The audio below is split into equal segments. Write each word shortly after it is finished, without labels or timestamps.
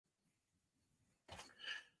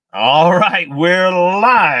All right, we're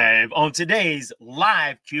live on today's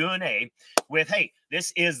live Q&A with, hey,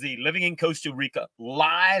 this is the Living in Costa Rica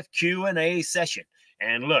live Q&A session.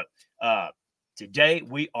 And look, today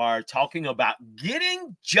we are talking about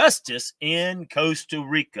getting justice in Costa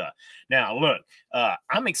Rica. Now, look,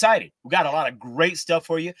 I'm excited. We got a lot of great stuff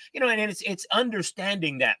for you. You know, and it's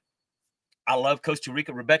understanding that I love Costa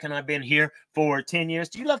Rica. Rebecca and I have been here for 10 years.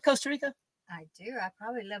 Do you love Costa Rica? I do. I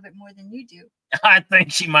probably love it more than you do. I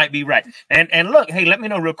think she might be right. And look, hey, let me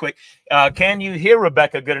know real quick. Can you hear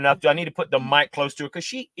Rebecca good enough? Do I need to put the mic close to her? Because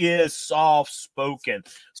she is soft-spoken.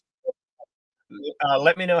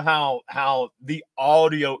 Let me know how the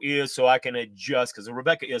audio is so I can adjust, because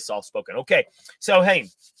Rebecca is soft-spoken. Okay, so, hey,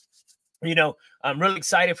 you know, I'm really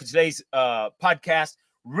excited for today's podcast.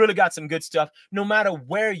 Really got some good stuff. No matter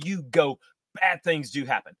where you go, bad things do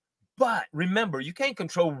happen. But remember, you can't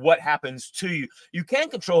control what happens to you. You can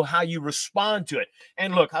control how you respond to it.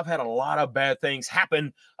 And look, I've had a lot of bad things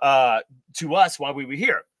happen to us while we were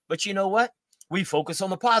here. But you know what? We focus on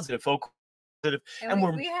the positive. And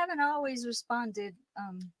we haven't always responded.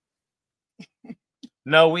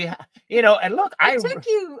 No, and look, it took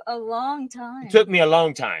you a long time. It took me a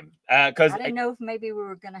long time. Because I didn't know if maybe we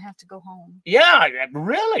were going to have to go home. Yeah,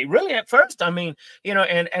 really at first. I mean,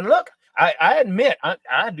 and look, I admit,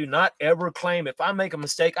 I do not ever claim if I make a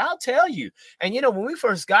mistake, I'll tell you. And, when we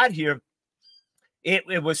first got here,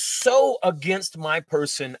 it was so against my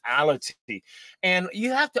personality. And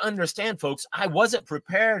you have to understand, folks, I wasn't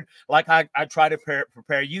prepared like I try to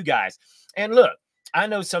prepare you guys. And look, I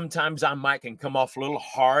know sometimes I can come off a little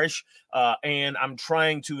harsh, and I'm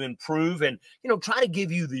trying to improve and, try to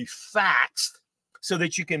give you the facts so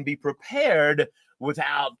that you can be prepared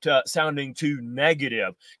without sounding too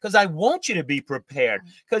negative, because I want you to be prepared.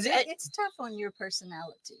 Because it's tough on your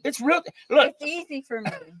personality. It's real. Look, it's easy for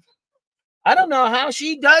me. I don't know how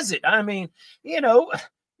she does it. I mean,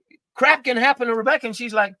 crap can happen to Rebecca, and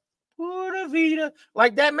she's like, "Pura vida,"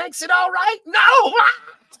 like that makes it all right. No.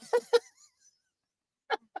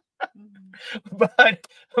 But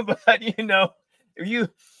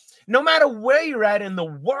no matter where you're at in the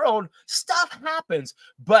world, stuff happens.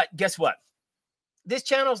 But guess what? This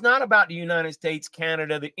channel is not about the United States,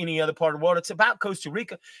 Canada, any other part of the world. It's about Costa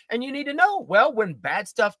Rica. And you need to know, well, when bad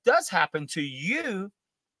stuff does happen to you,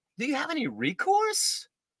 do you have any recourse?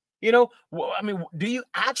 I mean, do you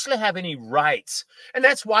actually have any rights? And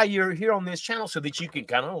that's why you're here on this channel, so that you can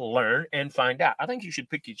kind of learn and find out. I think you should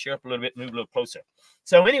pick your chair up a little bit, move a little closer.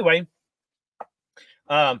 So anyway,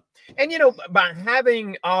 and by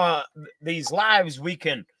having these lives, we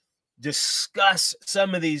can discuss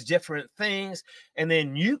some of these different things, and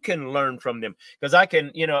then you can learn from them. Because I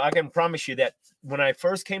can promise you that when I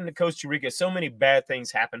first came to Costa Rica, so many bad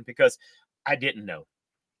things happened because I didn't know.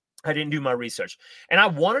 I didn't do my research. And I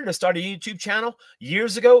wanted to start a YouTube channel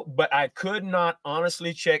years ago, but I could not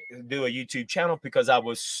honestly do a YouTube channel because I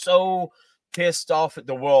was so pissed off at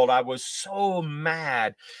the world. I was so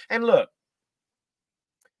mad. And look,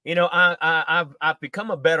 I've become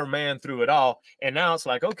a better man through it all. And now it's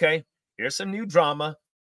like, okay, here's some new drama.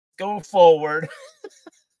 Go forward.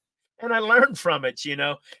 And I learned from it,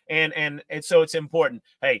 and so it's important.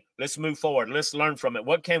 Hey, let's move forward. Let's learn from it.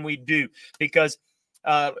 What can we do? Because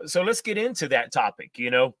so let's get into that topic,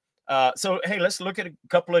 so, hey, let's look at a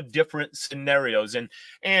couple of different scenarios,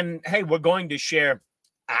 and hey, we're going to share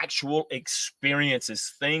actual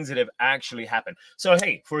experiences, things that have actually happened. So,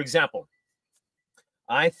 hey, for example,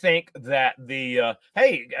 I think that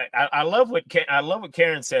hey, I love what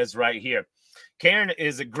Karen says right here. Karen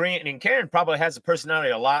is agreeing, and Karen probably has a personality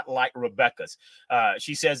a lot like Rebecca's.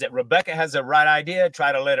 She says that Rebecca has the right idea.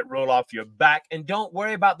 Try to let it roll off your back, and don't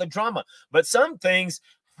worry about the drama. But some things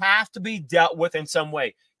have to be dealt with in some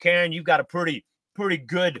way. Karen, you've got a pretty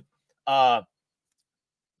good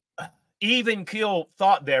even keel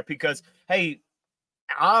thought there, because, hey,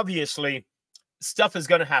 obviously stuff is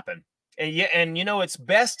going to happen. And it's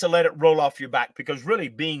best to let it roll off your back, because really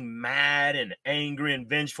being mad and angry and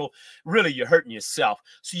vengeful, really you're hurting yourself.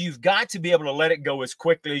 So you've got to be able to let it go as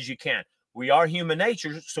quickly as you can. We are human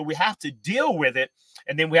nature, so we have to deal with it.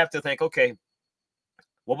 And then we have to think, okay,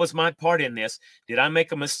 what was my part in this? Did I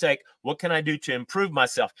make a mistake? What can I do to improve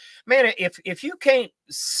myself? Man, if you can't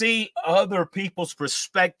see other people's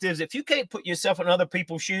perspectives, if you can't put yourself in other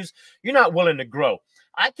people's shoes, you're not willing to grow.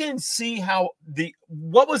 I can see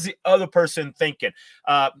what was the other person thinking?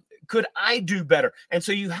 Could I do better? And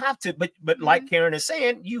so you have to, but like Karen is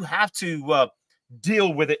saying, you have to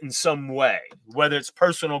deal with it in some way, whether it's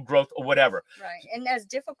personal growth or whatever. Right. And as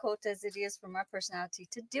difficult as it is for my personality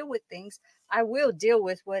to deal with things, I will deal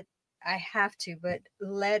with what I have to, but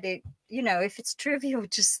let it, if it's trivial,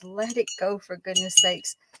 just let it go, for goodness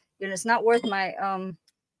sakes. It's not worth my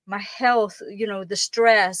health, the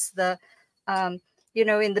stress,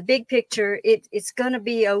 in the big picture, it's going to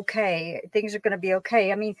be okay. Things are going to be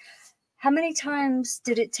okay. I mean, how many times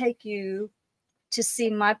did it take you to see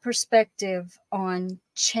my perspective on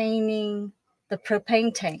chaining the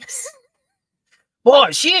propane tanks?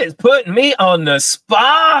 Boy, she is putting me on the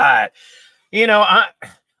spot. I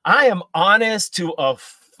am honest to a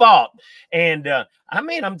fault. And I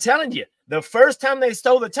mean, I'm telling you, the first time they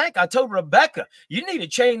stole the tank, I told Rebecca, you need to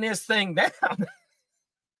chain this thing down.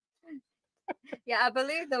 Yeah, I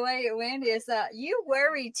believe the way it went is you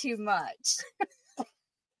worry too much.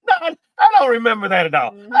 No, I don't remember that at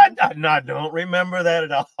all. I don't remember that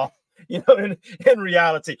at all. In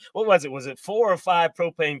reality, what was it? Was it 4 or 5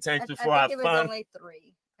 propane tanks before I think it was only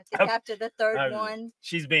 3. I think after the third one,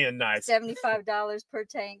 she's being nice. $75 per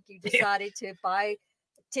tank. You decided to buy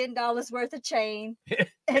 $10 worth of chain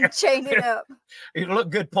and chain it up. Look,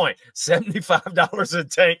 good point. $75 a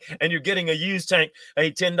tank, and you're getting a used tank.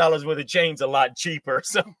 Hey, $10 worth of chain's a lot cheaper.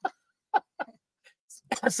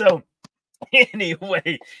 So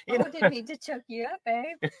anyway, I didn't mean to choke you up,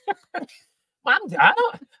 babe. I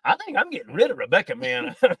think I'm getting rid of Rebecca,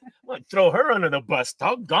 man. I'm gonna throw her under the bus.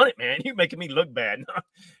 Doggone it, man. You're making me look bad.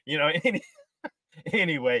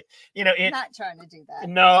 Anyway, not trying to do that.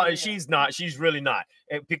 No, she's not. She's really not,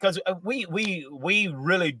 because we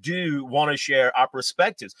really do want to share our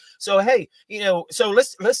perspectives. So hey, so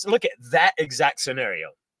let's look at that exact scenario.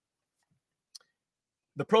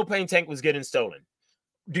 The propane tank was getting stolen.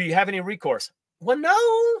 Do you have any recourse? Well,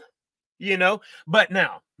 no. But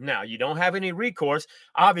now you don't have any recourse.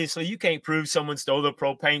 Obviously, you can't prove someone stole the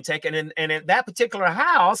propane tank. And in that particular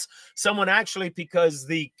house, someone actually, because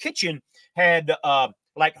the kitchen had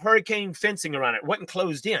like hurricane fencing around it, wasn't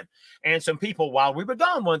closed in. And some people, while we were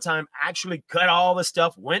gone one time, actually cut all the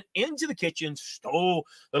stuff, went into the kitchen, stole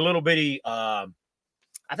the little bitty, I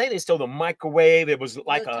think they stole the microwave. It was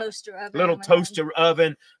like a little toaster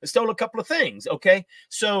oven. They stole a couple of things. Okay.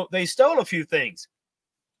 So they stole a few things.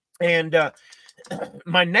 And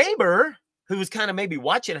my neighbor, who was kind of maybe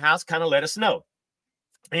watching the house, kind of let us know.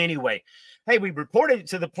 Anyway, hey, we reported it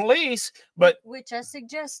to the police, but which I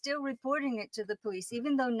suggest still reporting it to the police,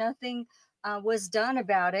 even though nothing was done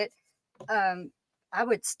about it. I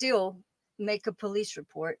would still make a police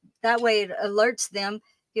report. That way, it alerts them.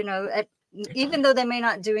 Even though they may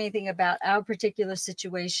not do anything about our particular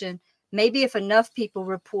situation, maybe if enough people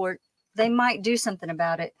report, they might do something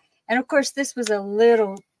about it. And of course, this was a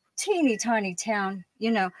little teeny tiny town.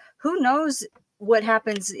 Who knows what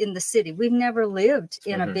happens in the city? We've never lived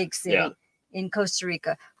in a big city in Costa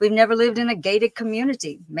Rica. We've never lived in a gated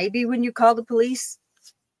community. Maybe when you call the police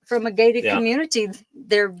from a gated community,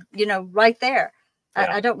 they're, right there.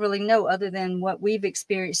 I don't really know, other than what we've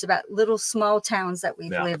experienced about little small towns that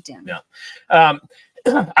we've lived in.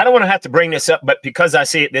 I don't want to have to bring this up, but because I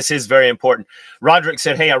see it, this is very important. Roderick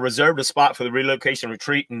said, hey, I reserved a spot for the relocation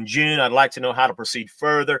retreat in June. I'd like to know how to proceed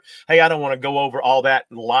further. Hey, I don't want to go over all that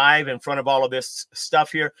live in front of all of this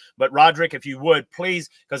stuff here. But Roderick, if you would, please,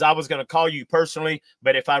 because I was going to call you personally.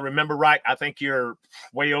 But if I remember right, I think you're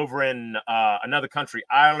way over in another country,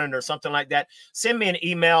 Ireland or something like that. Send me an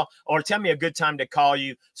email or tell me a good time to call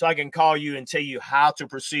you so I can call you and tell you how to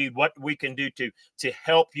proceed, what we can do to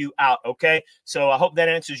help you out. Okay. So I hope that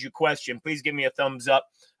answers your question. Please give me a thumbs up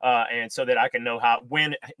and so that I can know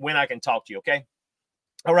when I can talk to you. Okay.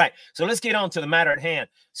 All right. So let's get on to the matter at hand.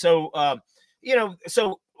 So,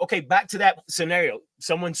 okay, back to that scenario.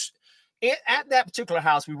 Someone's at that particular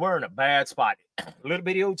house. We were in a bad spot, a little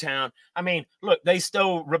bitty old town. I mean, look, they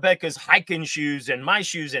stole Rebecca's hiking shoes and my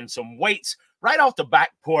shoes and some weights right off the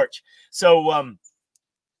back porch. So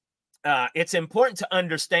it's important to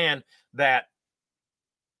understand that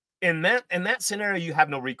in that scenario, you have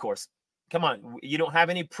no recourse. Come on, you don't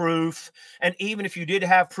have any proof. And even if you did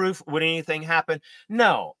have proof, would anything happen?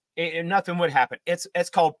 No, nothing would happen. It's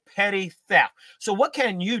called petty theft. So what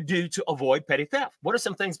can you do to avoid petty theft? What are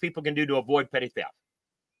some things people can do to avoid petty theft?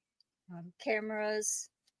 Cameras.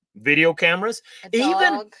 Video cameras.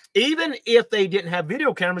 Even if they didn't have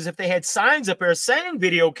video cameras, if they had signs up there saying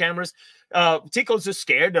video cameras, Ticos are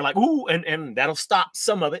scared. They're like, ooh, and that'll stop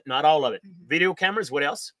some of it, not all of it. Video cameras. What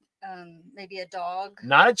else? Maybe a dog.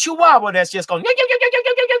 Not a Chihuahua that's just going.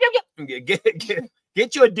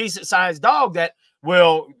 Get you a decent sized dog that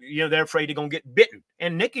will, they're afraid they're gonna get bitten.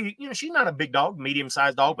 And Nikki, she's not a big dog, medium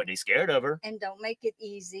sized dog, but they're scared of her. And don't make it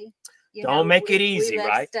easy. Don't make it easy, we left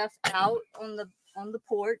right? Stuff out on the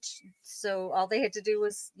porch, so all they had to do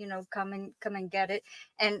was, come and get it.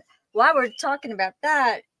 And while we're talking about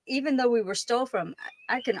that, even though we were stole from,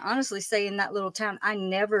 I can honestly say in that little town, I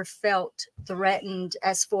never felt threatened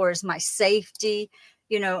as far as my safety.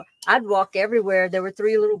 You know, I'd walk everywhere. There were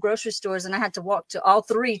 3 little grocery stores, and I had to walk to all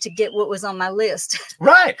 3 to get what was on my list.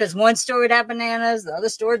 Right. Because one store would have bananas, the other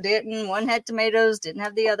store didn't. One had tomatoes, didn't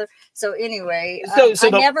have the other. So anyway, I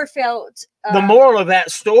never felt. The moral of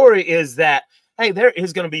that story is that, hey, there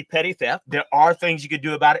is going to be petty theft. There are things you could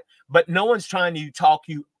do about it, but no one's trying to talk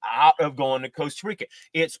you out of going to Costa Rica.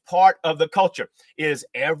 It's part of the culture. Is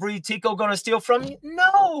every Tico going to steal from you?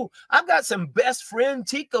 No. I've got some best friend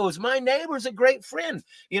Ticos. My neighbor's a great friend.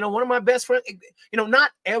 You know, one of my best friends, you know, not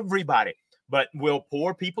everybody, but will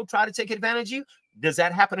poor people try to take advantage of you? Does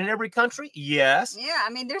that happen in every country? Yes. Yeah. I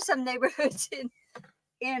mean, there's some neighborhoods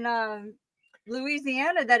in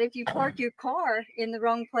Louisiana that if you park your car in the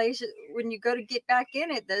wrong place, when you go to get back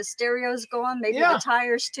in it, the stereos go on, maybe the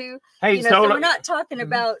tires too. Hey, you know, so we're not talking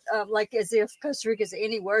about like as if Costa Rica is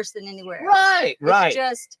any worse than anywhere else. Right, right. It's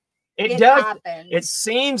just it does happens. It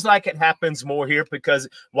seems like it happens more here because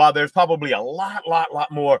while there's probably a lot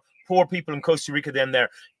more poor people in Costa Rica than there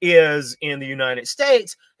is in the United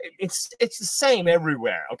States, it's the same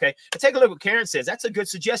everywhere. Okay, and take a look what Karen says. That's a good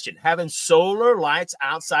suggestion. Having solar lights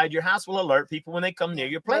outside your house will alert people when they come near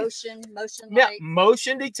your place. Motion yeah, lights.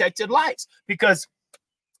 motion detected lights. Because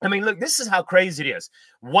I mean, look, this is how crazy it is.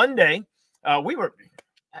 One day we were,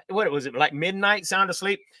 what was it, like midnight, sound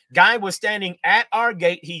asleep? Guy was standing at our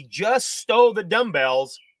gate. He just stole the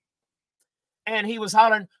dumbbells and he was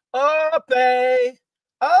hollering, "Ope,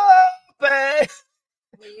 ope."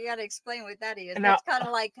 Well, you got to explain what that is. Now, it's kind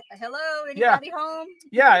of like, hello, anybody home?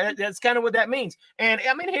 Yeah, that's kind of what that means. And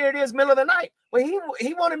I mean, here it is, middle of the night. Well,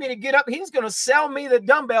 he wanted me to get up. He's going to sell me the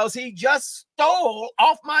dumbbells he just stole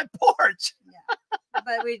off my porch. Yeah,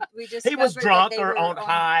 but we just he was drunk or on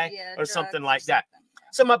high or something like that.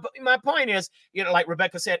 So my point is, you know, like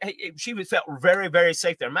Rebecca said, hey, she felt very, very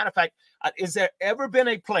safe there. Matter of fact, is there ever been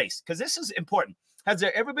a place, because this is important, has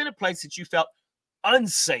there ever been a place that you felt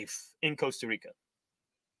unsafe in Costa Rica?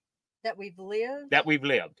 That we've lived? That we've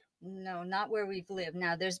lived. No, not where we've lived.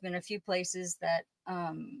 Now, there's been a few places that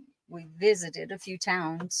we visited, a few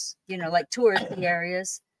towns, you know, like touristy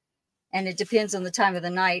areas. And it depends on the time of the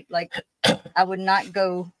night. Like, I would not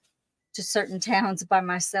go to certain towns by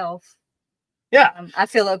myself. Yeah. I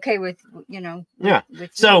feel okay with, you know. Yeah.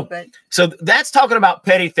 With so that's talking about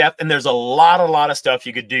petty theft. And there's a lot of stuff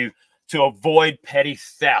you could do to avoid petty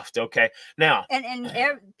theft. Okay. Now, and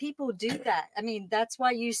people do that. I mean, that's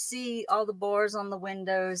why you see all the bars on the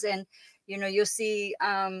windows, and you know, you'll see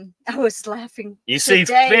I was laughing. You see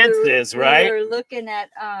fences, right? We were looking at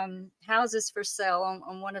houses for sale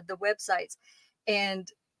on one of the websites, and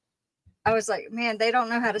I was like, man, they don't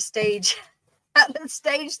know how to stage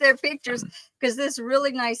their pictures, because this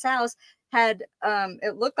really nice house had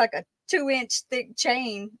it looked like a 2-inch thick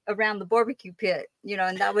chain around the barbecue pit, you know,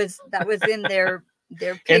 and that was in their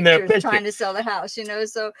pictures trying to sell the house, you know.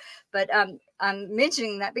 So, but I'm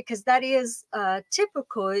mentioning that because that is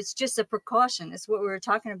typical. It's just a precaution. It's what we were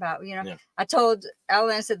talking about, you know. Yeah. I told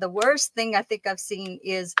Alan, I said the worst thing I think I've seen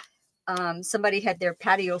is somebody had their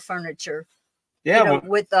patio furniture. Yeah, you know,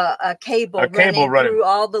 with a cable running through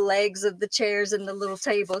all the legs of the chairs and the little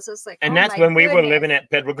tables. So it's like, and that's when we were living at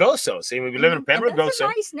Pedregoso. See, we were living in Pedregoso. That's a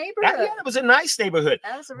nice neighborhood. It was a nice neighborhood.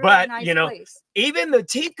 That was a really nice you know, place. Even the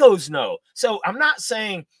Ticos know. So I'm not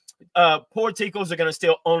saying poor Ticos are going to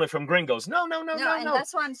steal only from gringos. No. And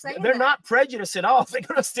that's why I'm saying they're not prejudiced at all. They're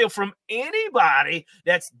going to steal from anybody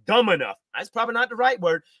that's dumb enough. That's probably not the right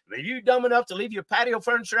word. If you're dumb enough to leave your patio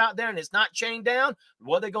furniture out there and it's not chained down,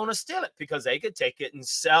 well, they're going to steal it because they could take it and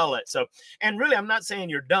sell it. So, and really, I'm not saying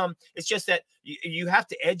you're dumb. It's just that you have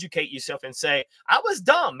to educate yourself and say, I was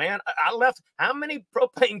dumb, man. I left. How many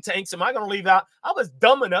propane tanks am I going to leave out? I was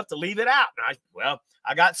dumb enough to leave it out. And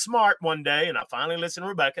I got smart one day and I finally listened to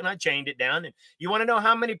Rebecca and I chained it down. And you want to know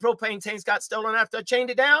how many propane tanks got stolen after I chained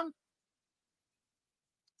it down?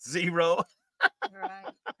 0.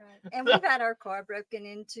 Right. And we've had our car broken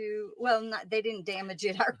into. Well, they didn't damage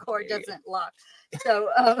it. Our car doesn't lock. So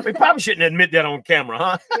we probably shouldn't admit that on camera,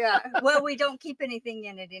 huh? Yeah. Well, we don't keep anything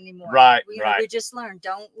in it anymore. Right. We just learned,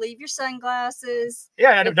 don't leave your sunglasses.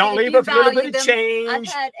 Yeah, don't leave a little bit of change. I've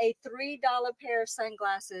had a $3 pair of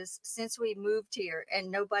sunglasses since we moved here,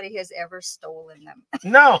 and nobody has ever stolen them.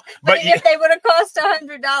 No, but if they would have cost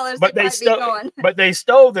 $100, but they stole. But they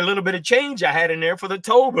stole the little bit of change I had in there for the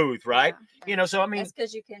toll booth, right? Yeah. You know, so I mean, that's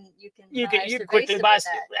because you can quickly buy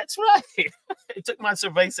that. That's right. It took my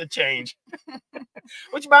cerveza change.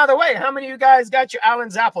 Which, by the way, how many of you guys got your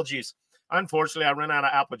Allen's apple juice? Unfortunately, I ran out of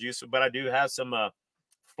apple juice, but I do have some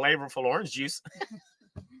flavorful orange juice.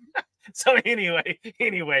 So anyway,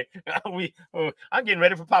 I'm getting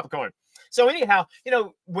ready for popcorn. So anyhow, you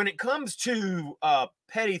know, when it comes to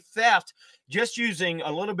petty theft, just using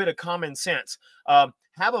a little bit of common sense,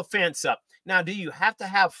 have a fence up. Now, do you have to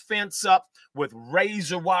have fence up with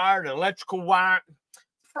razor wire and electrical wire?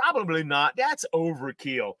 Probably not. That's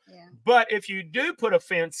overkill. Yeah. But if you do put a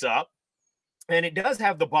fence up and it does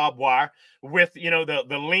have the barbed wire with, you know,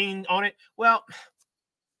 the lean on it, well,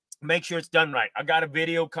 make sure it's done right. I got a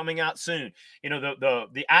video coming out soon. You know,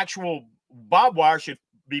 the actual barbed wire should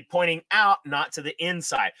be pointing out, not to the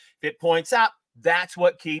inside. If it points out, that's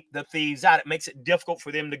what keeps the thieves out. It makes it difficult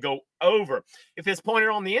for them to go over. If it's pointed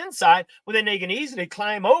on the inside, well, then they can easily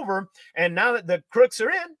climb over. And now that the crooks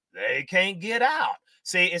are in, they can't get out.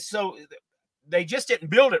 See, it's so they just didn't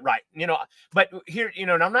build it right, you know. But here, you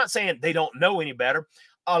know, and I'm not saying they don't know any better.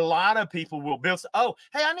 A lot of people will build. Oh,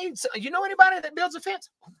 hey, I need. You know anybody that builds a fence?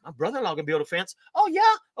 Oh, my brother-in-law can build a fence. Oh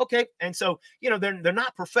yeah, okay. And so, you know, they're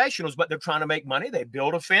not professionals, but they're trying to make money. They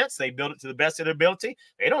build a fence. They build it to the best of their ability.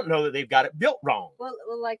 They don't know that they've got it built wrong. Well,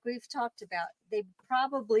 like we've talked about, they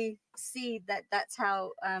probably see that that's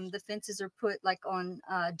how the fences are put, like on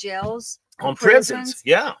jails, on prisons.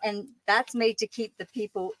 Yeah, and that's made to keep the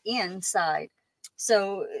people inside.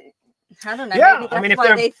 So I don't know. Yeah, maybe that's I mean, if why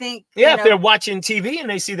they're they think. Yeah, if they're watching TV and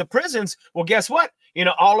they see the prisons, well, guess what? You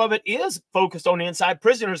know, all of it is focused on the inside.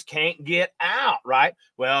 Prisoners can't get out, right?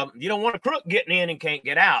 Well, you don't want a crook getting in and can't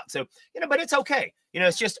get out. So, you know, but it's okay. You know,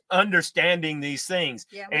 it's just understanding these things.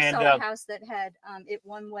 Yeah, we saw a house that had it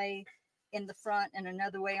one way in the front and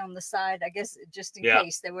another way on the side. I guess just in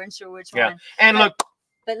case they weren't sure which one. And look,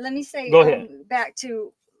 but let me say, go ahead. Back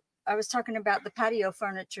to, I was talking about the patio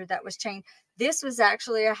furniture that was chained. This was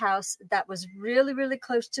actually a house that was really, really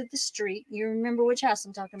close to the street. You remember which house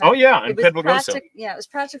I'm talking about? Oh, yeah. It was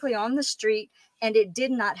practically on the street, and it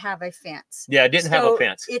did not have a fence. Yeah, it didn't have a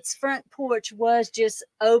fence. Its front porch was just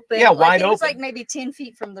open. Yeah, wide open. It was like maybe 10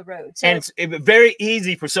 feet from the road. So and it's very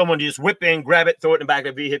easy for someone to just whip in, grab it, throw it in the back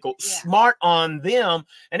of the vehicle. Yeah. Smart on them.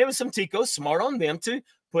 And it was some Tico, smart on them to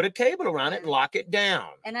put a cable around it and lock it down.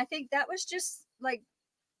 And I think that was just like,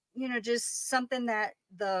 you know, just something that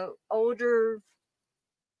the older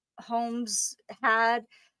homes had,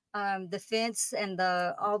 the fence and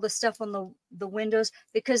all the stuff on the windows,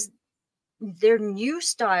 because they're new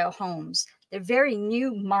style homes. They're very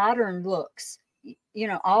new, modern looks. You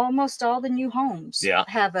know, almost all the new homes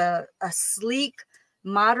have a sleek,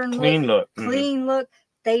 modern clean look. Clean look.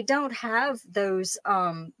 They don't have those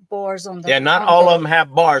bars on the. Yeah, not all of them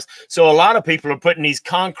have bars. So a lot of people are putting these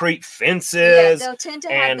concrete fences they'll tend to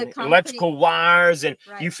have the concrete, electrical wires, and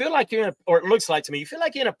you feel like you're in or it looks like to me, you feel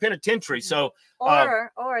like you're in a penitentiary. So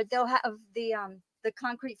or they'll have the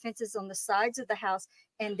concrete fences on the sides of the house,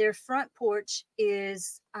 and their front porch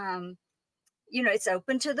is you know, it's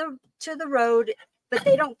open to the road, but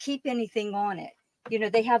they don't keep anything on it. You know,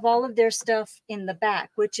 they have all of their stuff in the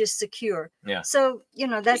back, which is secure. Yeah. So, you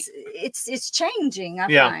know, it's changing, I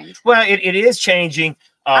find. Well, it is changing.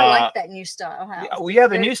 I like that new style house. Yeah,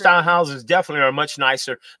 the new style houses definitely are much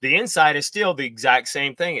nicer. The inside is still the exact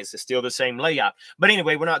same thing. It's still the same layout. But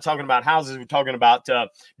anyway, we're not talking about houses. We're talking about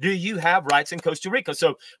do you have rights in Costa Rica?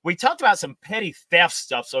 So we talked about some petty theft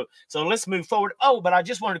stuff. So let's move forward. Oh, but I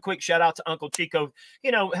just wanted a quick shout out to Uncle Chico.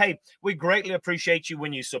 You know, hey, we greatly appreciate you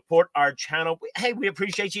when you support our channel. Hey, we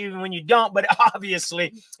appreciate you even when you don't. But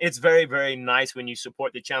obviously, it's very, very nice when you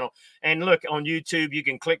support the channel. And look, on YouTube, you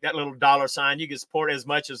can click that little $sign. You can support as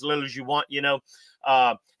much as little as you want, you know,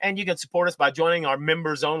 and you can support us by joining our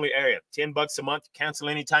members only area. $10 a month, cancel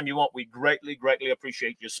anytime you want. We greatly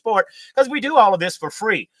appreciate your support, because we do all of this for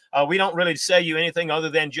free. We don't really sell you anything other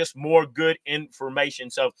than just more good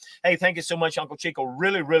information. So hey, thank you so much, Uncle Chico.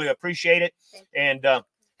 Really appreciate it. And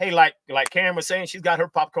hey, like Karen was saying, she's got her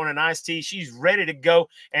popcorn and iced tea. She's ready to go.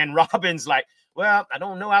 And Robin's like, well, I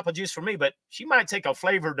don't know apple juice for me, but she might take a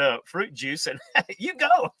flavored fruit juice, and you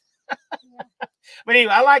go. But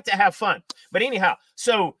anyway, I like to have fun. But anyhow,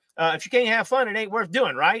 so if you can't have fun, it ain't worth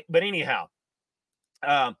doing, right? But anyhow,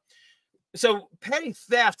 so petty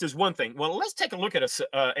theft is one thing. Well, let's take a look at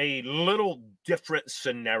a little different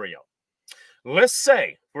scenario. Let's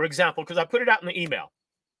say, for example, because I put it out in the email,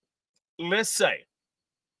 let's say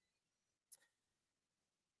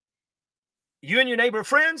you and your neighbor are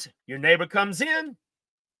friends. Your neighbor comes in.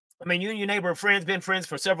 I mean, you and your neighbor are friends, been friends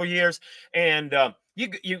for several years, and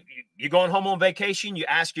you're going home on vacation. You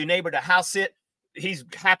ask your neighbor to house sit. He's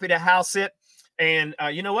happy to house sit, and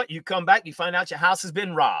you know what? You come back, you find out your house has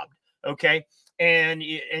been robbed. Okay, and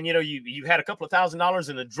you know you had a couple of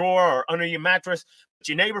 $1,000s in the drawer or under your mattress,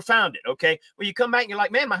 your neighbor found it, okay? Well, you come back and you're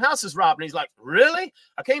like, man, my house is robbed. And he's like, really?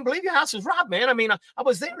 I can't believe your house is robbed, man. I mean, I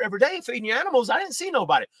was there every day feeding your animals. I didn't see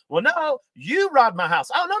nobody. Well, no, you robbed my house.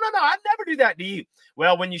 Oh, no, I'd never do that to you.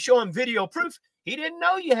 Well, when you show him video proof, he didn't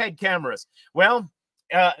know you had cameras. Well,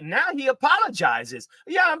 now he apologizes.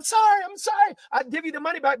 Yeah, I'm sorry. I'd give you the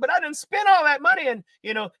money back, but I didn't spend all that money. And,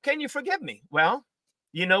 you know, can you forgive me? Well,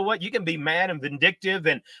 you know what? You can be mad and vindictive,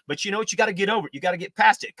 but you know what? You got to get over it. You got to get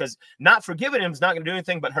past it, because not forgiving him is not going to do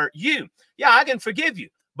anything but hurt you. Yeah, I can forgive you,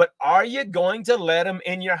 but are you going to let him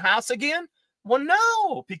in your house again? Well,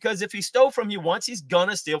 no, because if he stole from you once, he's going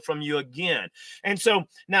to steal from you again. And so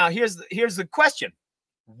now here's the question.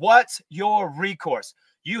 What's your recourse?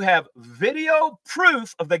 You have video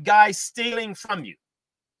proof of the guy stealing from you.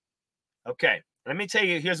 Okay, let me tell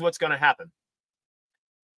you, here's what's going to happen.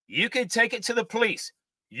 You can take it to the police.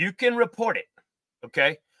 You can report it,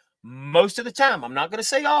 okay? Most of the time, I'm not going to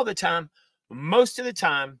say all the time, most of the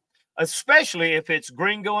time, especially if it's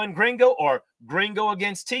Gringo and Gringo or Gringo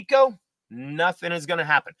against Tico, nothing is going to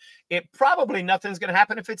happen. Nothing's going to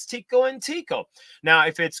happen if it's Tico and Tico. Now,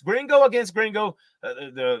 if it's Gringo against Gringo,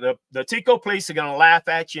 the Tico police are going to laugh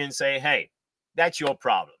at you and say, hey, that's your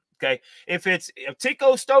problem, okay? If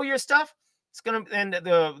Tico stole your stuff, it's gonna, and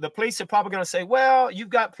the police are probably gonna say, well, you've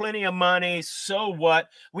got plenty of money, so what?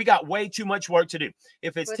 We got way too much work to do.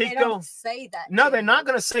 If it's Tico, they don't say that. No, they're not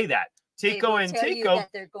gonna say that. Tico and Tico, that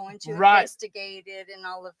they're going to investigate it and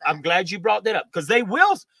all of that. I'm glad you brought that up, because they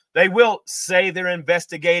will say they're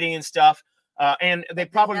investigating and stuff, and they're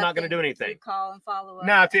probably not going to do anything. Call and follow up.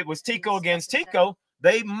 Now, if it was Tico against Tico,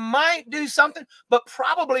 they might do something, but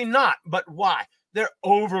probably not. But why? They're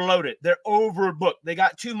overloaded. They're overbooked. They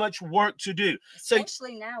got too much work to do.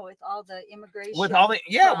 Especially now with all the immigration. With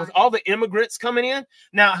all the immigrants coming in.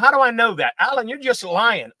 Now, how do I know that? Alan, you're just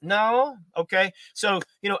lying. No. Okay. So,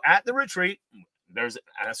 you know, at the retreat, there's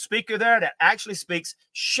a speaker there that actually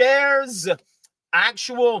shares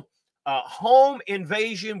actual home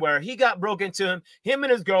invasion where he got broke into him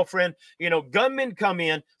and his girlfriend, you know, gunmen come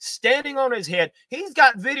in, standing on his head. He's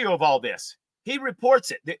got video of all this. He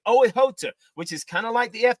reports it, the OIHOTA, which is kind of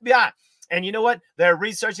like the FBI. And you know what? They're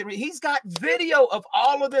researching. He's got video of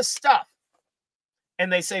all of this stuff.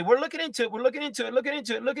 And they say, we're looking into it. We're looking into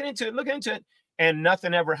it. And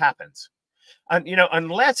nothing ever happens. And, you know,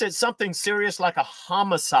 unless it's something serious like a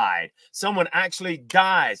homicide, someone actually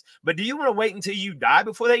dies. But do you want to wait until you die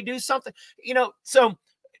before they do something? You know, so,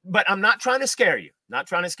 but I'm not trying to scare you. Not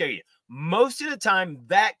trying to scare you. Most of the time,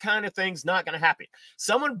 that kind of thing's not going to happen.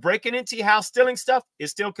 Someone breaking into your house, stealing stuff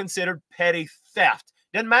is still considered petty theft.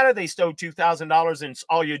 Doesn't matter they stole $2,000 in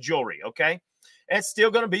all your jewelry, okay? It's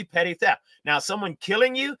still going to be petty theft. Now, someone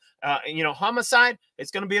killing you, you know, homicide,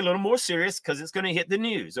 it's going to be a little more serious because it's going to hit the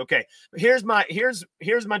news. Okay, here's my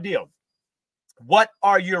deal. What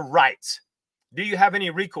are your rights? Do you have any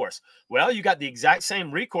recourse? Well, you got the exact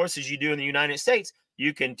same recourse as you do in the United States.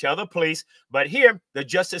 You can tell the police, but here the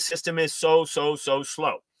justice system is so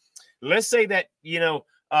slow. Let's say that, you know,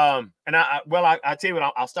 and I tell you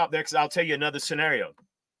what, I'll stop there because I'll tell you another scenario.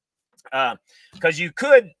 Because you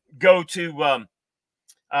could go to,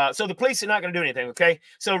 so the police are not going to do anything, okay?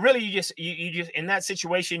 So really, you just in that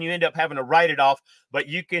situation, you end up having to write it off. But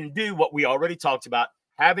you can do what we already talked about: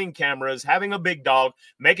 having cameras, having a big dog,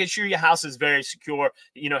 making sure your house is very secure,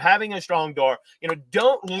 you know, having a strong door, you know,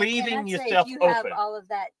 don't leaving yourself open. If you have all of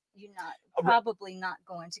that, you're probably not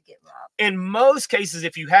going to get robbed. In most cases,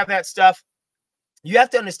 if you have that stuff, you have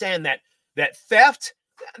to understand that theft,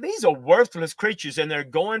 these are worthless creatures, and they're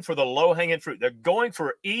going for the low-hanging fruit. They're going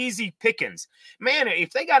for easy pickings. Man,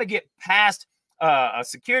 if they got to get past a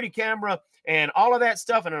security camera and all of that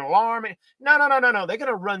stuff and an alarm, no. They're going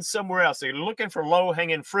to run somewhere else. They're looking for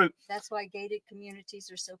low-hanging fruit. That's why gated communities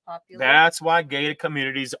are so popular. That's why gated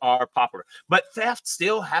communities are popular. But theft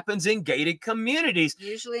still happens in gated communities.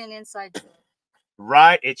 Usually an inside job.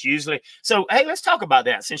 Right. It's usually. So, hey, let's talk about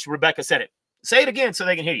that since Rebecca said it. Say it again so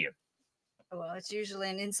they can hear you. Well, it's usually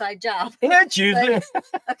an inside job. Yeah, it's usually.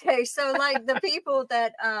 Okay, so like the people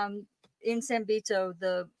that in San Vito,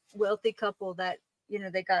 the wealthy couple that, you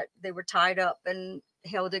know, they were tied up and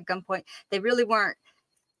held at gunpoint. They really weren't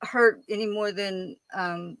hurt any more than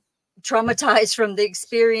traumatized from the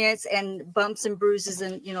experience and bumps and bruises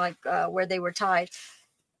and, you know, like where they were tied,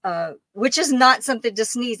 which is not something to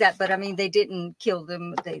sneeze at. But I mean, they didn't kill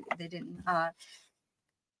them. They didn't.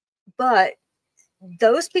 But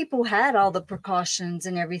those people had all the precautions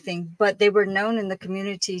and everything, but they were known in the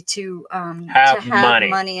community to have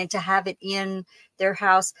money and to have it in their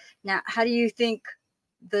house. Now, how do you think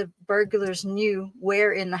the burglars knew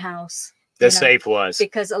where in the house the safe was?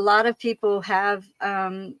 Because a lot of people have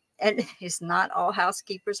and it's not all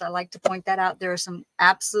housekeepers. I like to point that out. There are some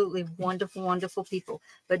absolutely wonderful, wonderful people.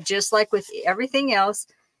 But just like with everything else,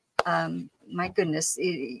 my goodness,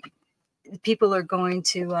 people are going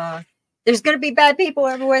to, there's going to be bad people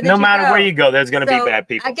everywhere that no you matter go. where you go, there's going to be bad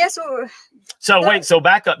people. I guess so wait, so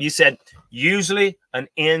back up. You said usually an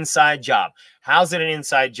inside job. How's it an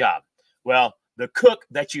inside job? Well, the cook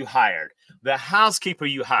that you hired, the housekeeper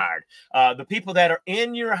you hired, the people that are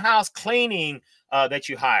in your house cleaning that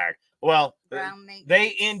you hired. Well,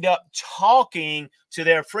 they end up talking to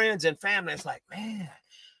their friends and family. It's like, man,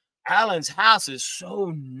 Alan's house is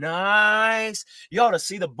so nice. You ought to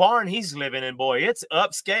see the barn he's living in. Boy, it's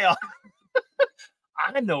upscale.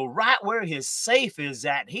 I know right where his safe is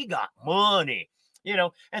at. He got money, you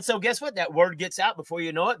know. And so guess what? That word gets out before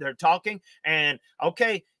you know it. They're talking and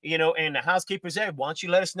okay, you know, and the housekeeper said, why don't you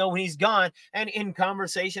let us know when he's gone? And in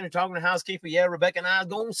conversation and talking to the housekeeper, yeah, Rebecca and I are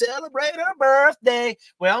going to celebrate her birthday.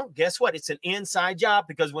 Well, guess what? It's an inside job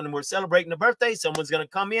because when we're celebrating the birthday, someone's going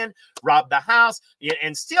to come in, rob the house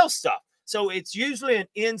and steal stuff. So it's usually an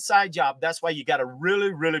inside job. That's why you got to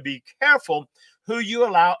really, really be careful who you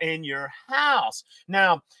allow in your house.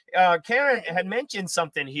 Now, Karen had mentioned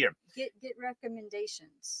something here. Get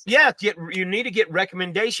recommendations. Yeah, you need to get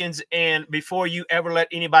recommendations and before you ever let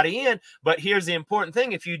anybody in. But here's the important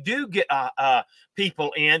thing. If you do get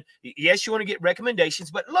people in, yes, you want to get recommendations,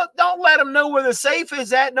 but look, don't let them know where the safe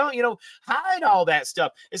is at. Don't, you know, hide all that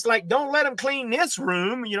stuff. It's like, don't let them clean this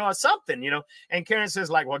room, you know, or something, you know. And Karen says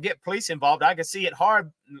like, well, get police involved. I can see it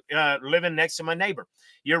hard living next to my neighbor.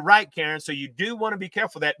 You're right, Karen. So you do want to be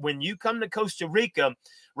careful that when you come to Costa Rica,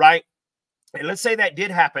 right? And let's say that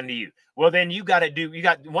did happen to you. Well, then you got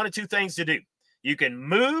one of two things to do. You can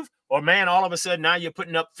move, or man, all of a sudden now you're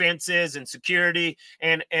putting up fences and security.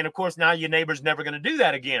 And of course, now your neighbor's never going to do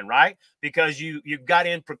that again, right? Because you got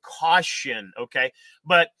in precaution, okay?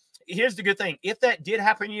 But here's the good thing. If that did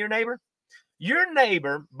happen to your neighbor,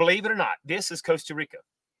 believe it or not, this is Costa Rica.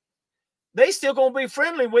 They still going to be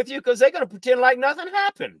friendly with you because they're going to pretend like nothing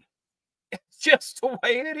happened. It's just the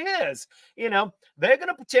way it is. You know, they're going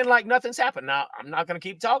to pretend like nothing's happened. Now, I'm not going to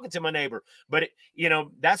keep talking to my neighbor, but, you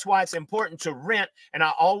know, that's why it's important to rent. And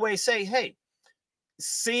I always say, hey,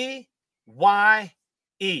 CYE,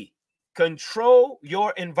 control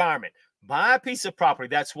your environment. Buy a piece of property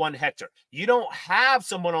that's 1 hectare. You don't have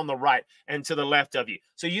someone on the right and to the left of you.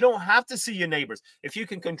 So you don't have to see your neighbors. If you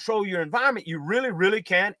can control your environment, you really, really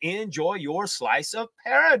can enjoy your slice of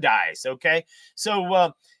paradise. Okay.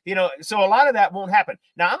 So, you know, so a lot of that won't happen.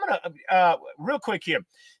 Now I'm going to, real quick here.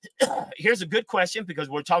 Here's a good question because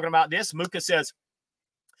we're talking about this. Muka says,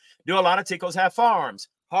 do a lot of Ticos have firearms?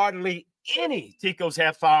 Hardly any Ticos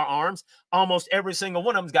have firearms. Almost every single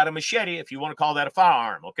one of them's got a machete, if you want to call that a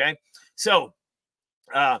firearm, okay? So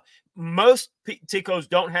most Ticos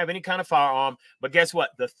don't have any kind of firearm, but guess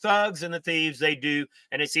what? The thugs and the thieves, they do,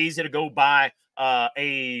 and it's easy to go buy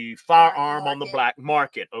a firearm on the black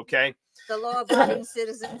market, okay? The law-abiding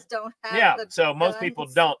citizens don't have yeah, the so most people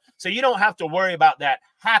don't. So you don't have to worry about that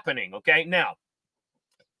happening, okay? Now,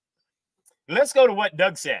 let's go to what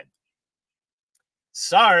Doug said.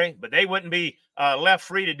 Sorry, but they wouldn't be left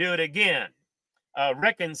free to do it again.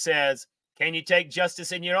 Reckon says, can you take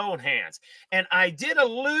justice in your own hands? And I did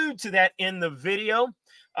allude to that in the video,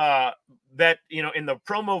 that, you know, in the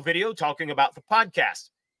promo video talking about the podcast.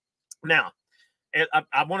 Now,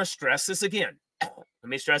 I want to stress this again. Let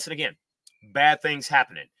me stress it again. Bad things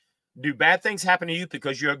happening. Do bad things happen to you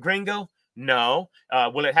because you're a gringo? No.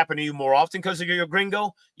 Will it happen to you more often because you're a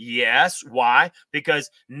gringo? Yes. Why? Because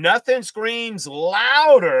nothing screams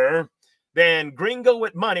louder than gringo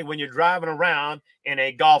with money when you're driving around in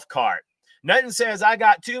a golf cart. Nothing says I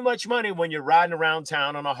got too much money when you're riding around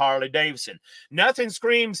town on a Harley Davidson. Nothing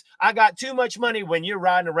screams I got too much money when you're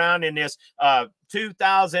riding around in this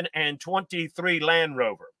 2023 Land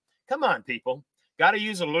Rover. Come on, people. Got to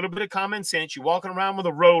use a little bit of common sense. You're walking around with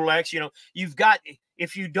a Rolex, you know, you've got,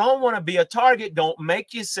 if you don't want to be a target, don't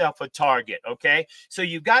make yourself a target. Okay. So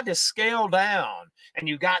you've got to scale down and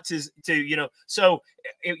you got to, you know, so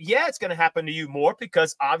yeah, it's going to happen to you more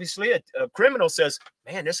because obviously a criminal says,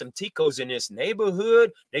 man, there's some Ticos in this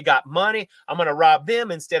neighborhood. They got money. I'm going to rob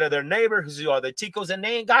them instead of their neighbors who are the Ticos and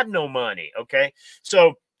they ain't got no money. Okay.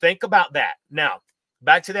 So think about that. Now,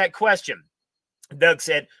 back to that question. Doug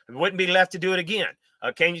said, it wouldn't be left to do it again.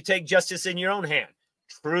 Can you take justice in your own hand?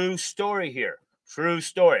 True story here. True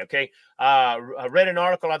story, okay? I read an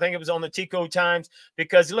article, I think it was on the Tico Times,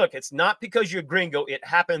 because, look, it's not because you're gringo. It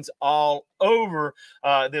happens all over.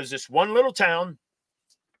 There's this one little town,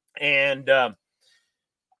 and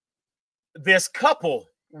this couple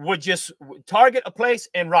would just target a place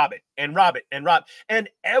and rob it and rob it and rob. And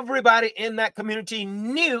everybody in that community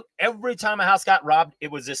knew every time a house got robbed,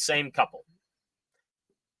 it was the same couple.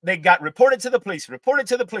 They got reported to the police, reported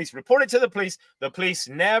to the police, reported to the police. The police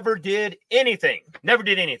never did anything, never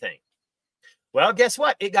did anything. Well, guess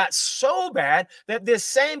what? It got so bad that this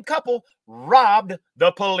same couple robbed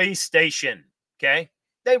the police station. Okay.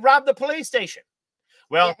 They robbed the police station.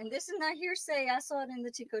 Well, yeah, and this is not hearsay. I saw it in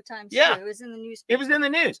the Tico Times. Yeah, too. It was in the news. It was in the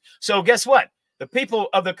news. So guess what? The people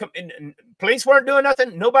of the police weren't doing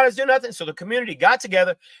nothing. Nobody's doing nothing. So the community got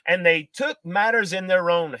together and they took matters in their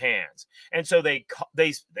own hands. And so they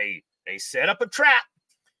set up a trap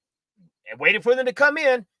and waited for them to come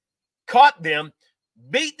in, caught them,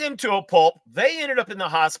 beat them to a pulp. They ended up in the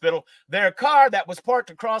hospital. Their car that was parked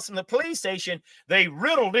across from the police station, they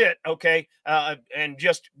riddled it, okay, and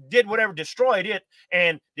just did whatever, destroyed it.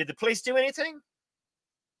 And did the police do anything?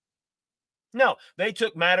 No, they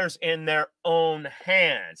took matters in their own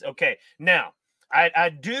hands. Okay, now, I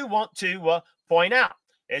do want to point out,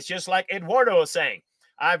 it's just like Eduardo was saying,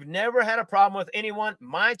 I've never had a problem with anyone.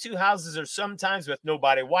 My two houses are sometimes with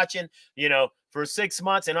nobody watching, you know, for 6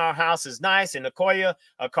 months, and our house is nice in Nicoya,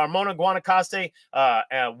 Carmona, Guanacaste,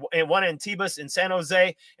 and one in Tebas in San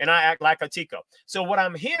Jose, and I act like a Tico. So what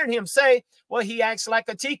I'm hearing him say, well, he acts like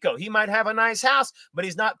a Tico. He might have a nice house, but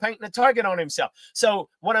he's not painting a target on himself. So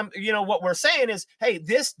what what we're saying is, hey,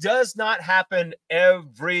 this does not happen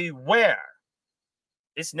everywhere.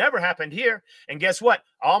 It's never happened here. And guess what?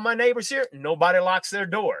 All my neighbors here, nobody locks their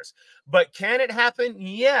doors. But can it happen?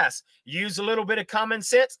 Yes. Use a little bit of common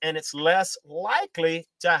sense and it's less likely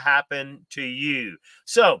to happen to you.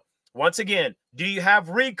 So once again, do you have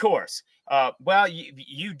recourse? Well,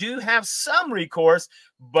 you do have some recourse,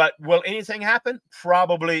 but will anything happen?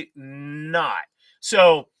 Probably not.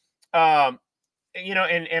 So, and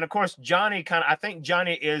of course, Johnny I think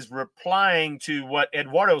Johnny is replying to what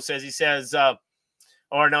Eduardo says. He says,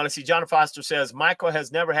 or no, let's see. John Foster says, Michael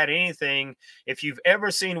has never had anything. If you've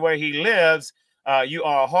ever seen where he lives, you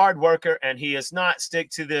are a hard worker, and he is not. Stick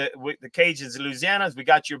to the Cajuns, Louisianas. We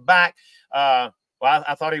got your back. Well,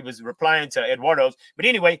 I thought he was replying to Eduardo's. But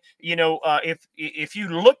anyway, if you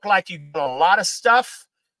look like you got a lot of stuff,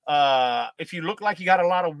 if you look like you got a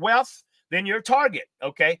lot of wealth, then you're a target.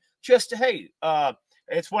 Okay, just hey,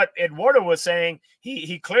 it's what Eduardo was saying.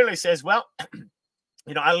 He clearly says, well.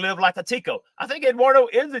 I live like a Tico. I think Eduardo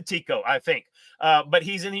is a Tico, I think. But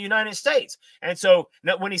he's in the United States. And so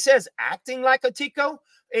when he says acting like a Tico,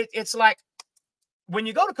 it's like when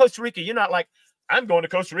you go to Costa Rica, you're not like, I'm going to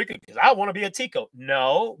Costa Rica because I want to be a Tico.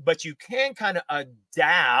 No, but you can kind of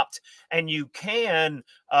adapt and you can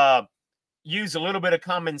use a little bit of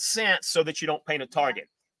common sense so that you don't paint a target.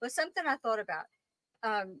 Well, something I thought about.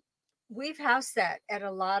 We've house sat at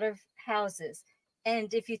a lot of houses.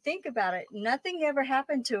 And if you think about it, nothing ever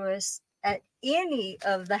happened to us at any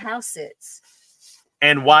of the house sits.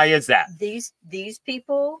 And why is that? These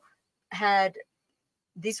people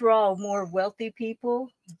these were all more wealthy people.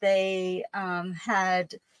 They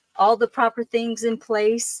had all the proper things in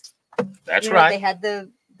place. That's right. They had they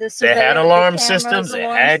had alarm systems. They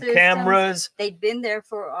had cameras. They'd been there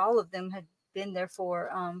all of them had been there for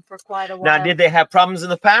quite a while. Now, did they have problems in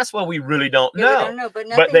the past? Well, we really don't know. We don't know,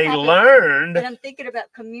 but they learned. And I'm thinking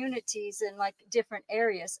about communities and like different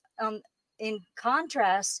areas. In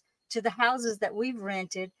contrast to the houses that we've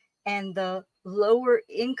rented and the lower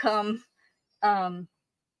income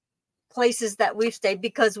places that we've stayed,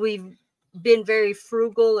 because we've been very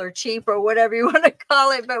frugal or cheap or whatever you want to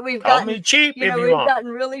call it, but we've gotten cheap. we've gotten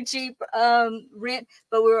really cheap rent,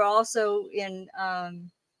 but we're also in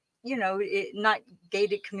not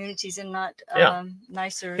gated communities and not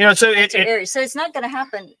nicer areas. So it's not going to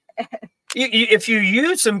happen. If you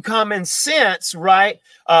use some common sense, right?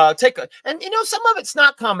 Some of it's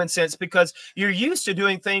not common sense because you're used to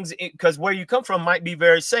doing things because where you come from might be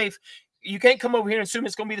very safe. You can't come over here and assume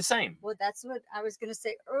it's going to be the same. Well, that's what I was going to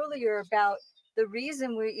say earlier about the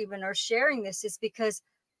reason we even are sharing this is because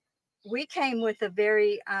we came with a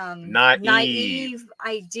very naive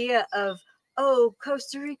idea of, oh,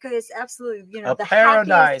 Costa Rica is absolutely, the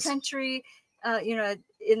paradise happiest country,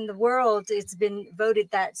 in the world. It's been voted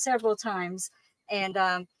that several times. And,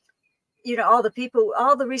 all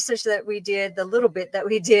the research that we did, the little bit that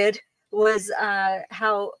we did was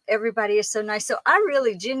how everybody is so nice. So I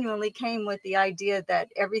really genuinely came with the idea that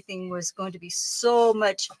everything was going to be so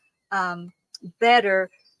much better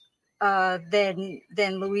than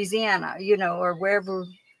Louisiana, or wherever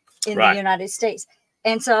in the United States.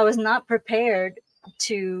 And so I was not prepared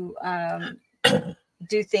to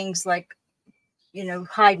do things like,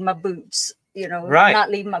 hide my boots you know, Right. not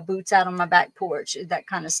leaving my boots out on my back porch, that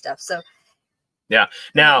kind of stuff. So yeah.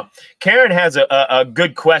 Now, Karen has a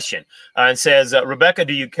good question and says, Rebecca,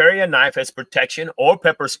 do you carry a knife as protection or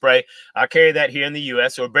pepper spray? I carry that here in the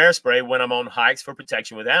U.S. or bear spray when I'm on hikes for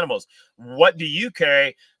protection with animals. What do you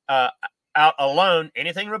carry out alone?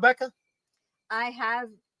 Anything, Rebecca? I have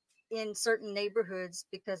in certain neighborhoods,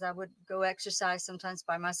 because I would go exercise sometimes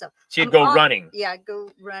by myself. She'd go running. Yeah, go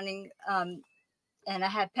running. And I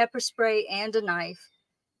had pepper spray and a knife,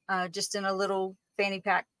 just in a little fanny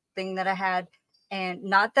pack thing that I had. And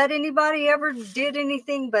not that anybody ever did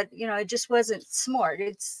anything, but, you know, it just wasn't smart.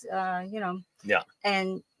 It's, you know. Yeah.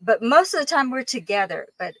 But most of the time we're together,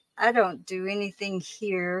 but I don't do anything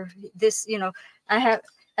here. This, you know,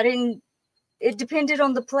 it depended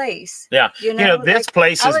on the place. Yeah. You know, this like,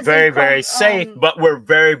 place is very, very safe, but we're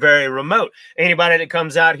very, very remote. Anybody that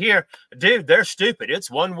comes out here, dude, they're stupid.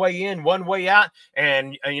 It's one way in, one way out.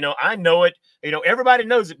 And, you know, I know it. You know, everybody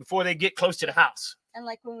knows it before they get close to the house. And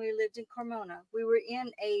like when we lived in Carmona, we were in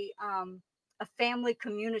a family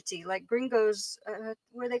community, like gringos.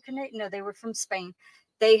 Were they Canadian? No, they were from Spain.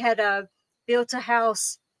 They had built a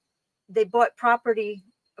house. They bought property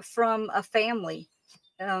from a family,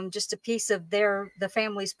 just a piece of the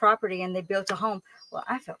family's property, and they built a home. Well,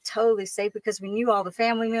 I felt totally safe because we knew all the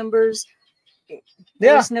family members.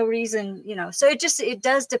 There's no reason, you know. So it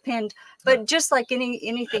does depend. But just like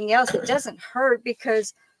anything else, it doesn't hurt,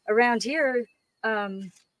 because around here, you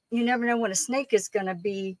never know when a snake is going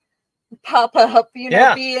to pop up, you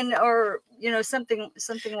know, or, you know, something like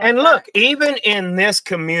that. And look, even in this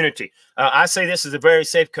community, I say this is a very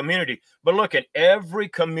safe community, but look, in every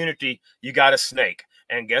community, you got a snake.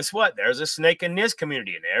 And guess what? There's a snake in this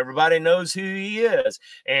community, and everybody knows who he is.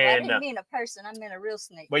 And well, I didn't mean a person. I meant a real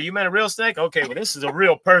snake. Well, you meant a real snake? Okay, well, this is a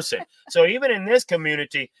real person. So even in this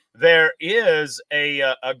community, there is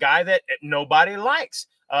a guy that nobody likes.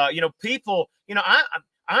 You know, people, you know,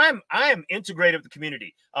 I am integrated with the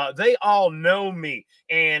community. They all know me,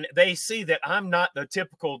 and they see that I'm not the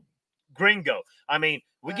typical gringo. I mean,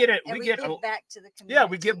 we give back to the community. Yeah,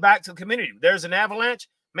 we give back to the community. There's an avalanche.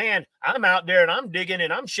 Man, I'm out there and I'm digging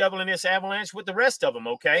and I'm shoveling this avalanche with the rest of them.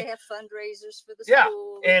 Okay. They have fundraisers for the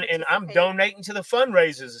school. And I'm donating to the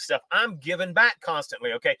fundraisers and stuff. I'm giving back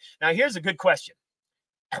constantly. Okay. Now here's a good question.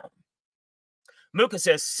 Muka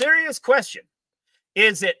says, serious question.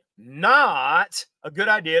 Is it not a good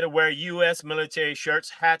idea to wear U.S. military shirts,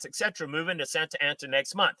 hats, etc. moving to Santa Ana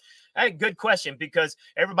next month? Hey, good question, because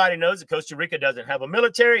everybody knows that Costa Rica doesn't have a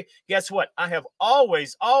military. Guess what? I have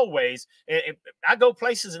always, I go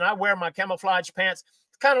places and I wear my camouflage pants.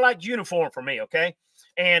 It's kind of like uniform for me, okay?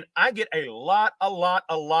 And I get a lot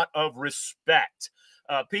of respect.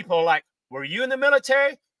 People are like, were you in the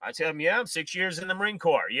military? I tell them, yeah, I'm 6 years in the Marine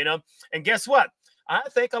Corps, you know? And guess what? I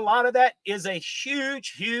think a lot of that is a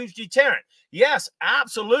huge deterrent. Yes,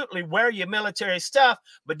 absolutely wear your military stuff,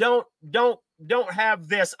 but don't have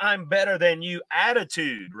this "I'm better than you"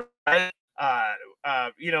 attitude, right?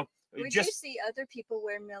 You know, we do see other people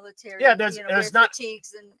wear military. Yeah, there's not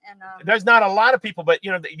fatigues and there's not a lot of people, but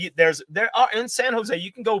you know, there are in San Jose.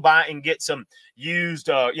 You can go by and get some used,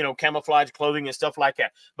 you know, camouflage clothing and stuff like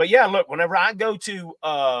that. But yeah, look, whenever I go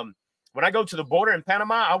to when I go to the border in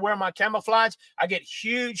Panama, I wear my camouflage. I get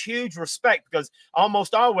huge respect, because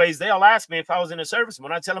almost always they'll ask me if I was in the service.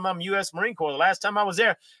 When I tell them I'm U.S. Marine Corps, the last time I was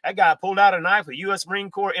there, that guy pulled out a knife with U.S.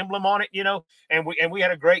 Marine Corps emblem on it, you know, and we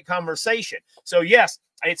had a great conversation. So yes,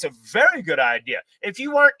 it's a very good idea. If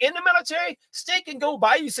you weren't in the military, stick and go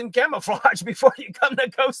buy you some camouflage before you come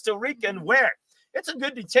to Costa Rica and wear it. It's a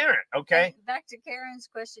good deterrent, okay? And back to Karen's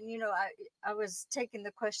question, you know, I was taking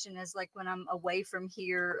the question as like when I'm away from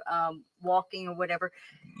here, walking or whatever,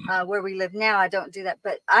 where we live now, I don't do that.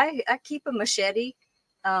 But I keep a machete.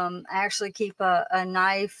 I actually keep a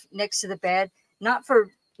knife next to the bed, not for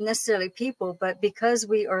necessarily people, but because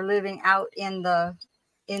we are living out in the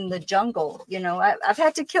jungle. You know, I've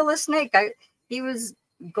had to kill a snake. He was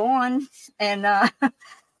gone, and I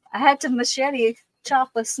had to machete chop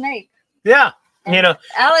a snake. Yeah. And you know,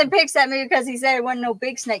 Alan picks at me because he said it wasn't no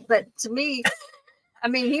big snake, but to me, I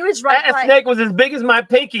mean, he was right. That snake was as big as my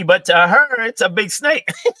pinky, but to her, it's a big snake.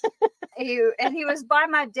 He was by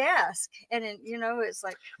my desk, and then, you know, it's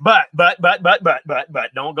like. But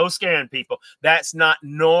don't go scaring people. That's not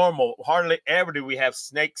normal. Hardly ever do we have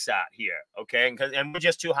snakes out here, okay? And we're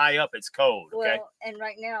just too high up. It's cold. Okay. Well, and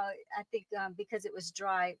right now, I think because it was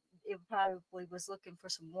dry, it probably was looking for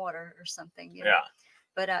some water or something. You know? Yeah.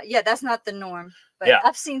 But yeah, that's not the norm. But yeah.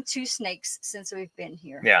 I've seen 2 snakes since we've been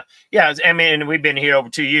here. Yeah. I mean, we've been here over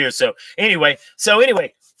 2 years. So anyway,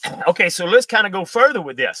 okay. So let's kind of go further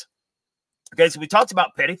with this. Okay, so we talked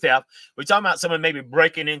about petty theft. We're talking about someone maybe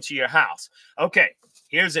breaking into your house. Okay,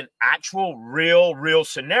 here's an actual, real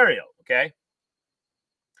scenario, okay?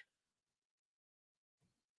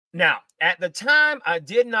 Now, at the time, I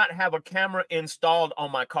did not have a camera installed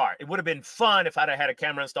on my car. It would have been fun if I'd have had a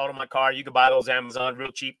camera installed on my car. You could buy those Amazon,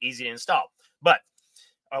 real cheap, easy to install. But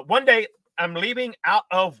one day, I'm leaving out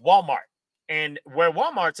of Walmart. And where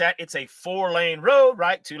Walmart's at, it's a 4-lane road,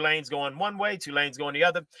 right? 2 lanes going one way, 2 lanes going the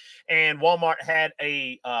other. And Walmart had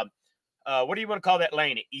a, what do you want to call that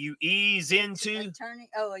lane? You ease into?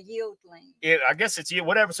 A yield lane. Yeah, I guess it's you,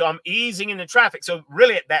 whatever. So I'm easing into traffic. So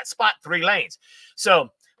really at that spot, 3 lanes. So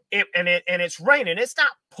it's raining. It's not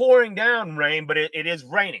pouring down rain, but it is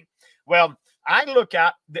raining. Well, I look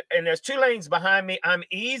out and there's 2 lanes behind me. I'm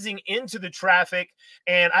easing into the traffic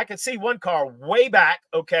and I can see one car way back.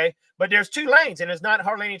 Okay. But there's 2 lanes and there's not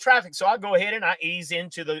hardly any traffic. So I go ahead and I ease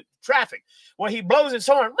into the traffic. Well, he blows his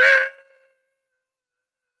horn.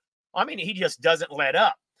 I mean, he just doesn't let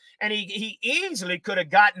up. And he easily could have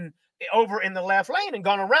gotten over in the left lane and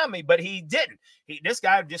gone around me, but he didn't. This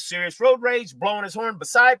guy just serious road rage, blowing his horn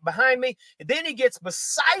behind me. And then he gets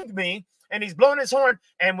beside me and he's blowing his horn.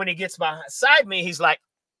 And when he gets beside me, he's like,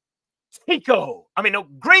 Tico. I mean, no,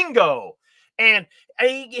 gringo. And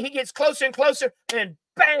he gets closer and closer and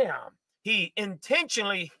bam, he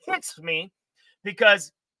intentionally hits me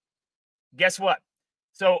because guess what?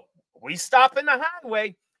 So we stop in the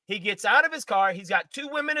highway. He gets out of his car. He's got 2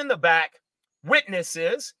 women in the back,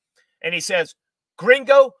 witnesses. And he says,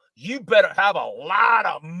 gringo, you better have a lot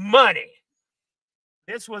of money.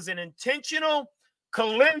 This was an intentional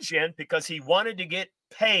collision because he wanted to get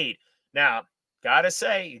paid. Now, gotta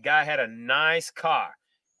say, the guy had a nice car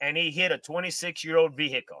and he hit a 26-year-old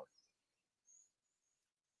vehicle.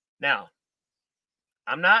 Now,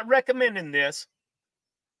 I'm not recommending this.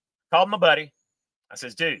 Called my buddy. I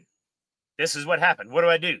says, dude, this is what happened. What do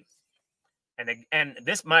I do? And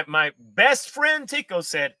this, my best friend Tico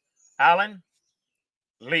said, Alan,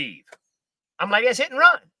 leave. I'm like, it's hit and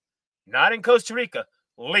run. Not in Costa Rica.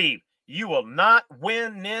 Leave. You will not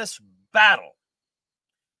win this battle.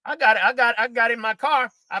 I got in my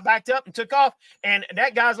car. I backed up and took off. And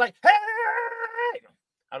that guy's like, hey!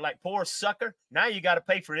 I'm like, poor sucker. Now you got to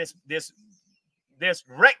pay for this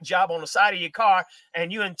wreck job on the side of your car.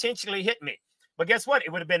 And you intentionally hit me. But guess what?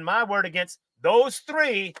 It would have been my word against those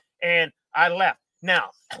 3. And I left.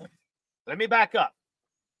 Now, let me back up.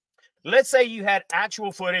 Let's say you had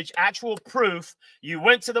actual footage, actual proof. You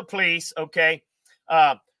went to the police, okay?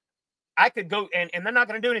 I could go, and they're not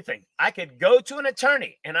going to do anything. I could go to an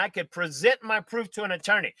attorney, and I could present my proof to an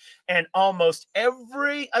attorney. And almost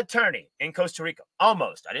every attorney in Costa Rica,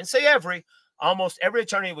 almost, I didn't say every, almost every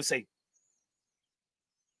attorney would say,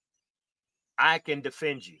 I can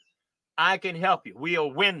defend you. I can help you.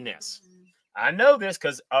 We'll win this. I know this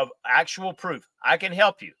because of actual proof. I can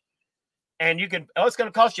help you. And you can, oh, it's going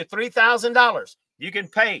to cost you $3,000. You can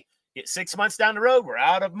pay. Get 6 months down the road, we're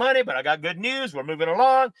out of money, but I got good news. We're moving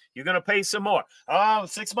along. You're going to pay some more. Oh,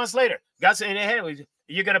 6 months later, got some in your head.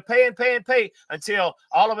 You're going to pay and pay and pay until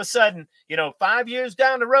all of a sudden, 5 years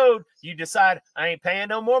down the road, you decide I ain't paying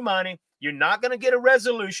no more money. You're not going to get a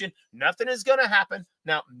resolution. Nothing is going to happen.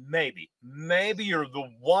 Now, maybe you're the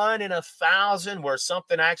 1 in 1,000 where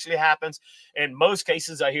something actually happens. In most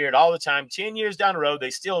cases, I hear it all the time. 10 years down the road,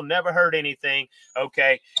 they still never heard anything.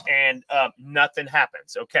 Okay. And nothing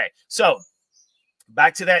happens. Okay. So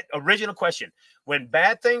back to that original question. When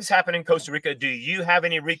bad things happen in Costa Rica, do you have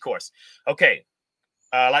any recourse? Okay.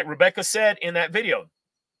 Like Rebecca said in that video,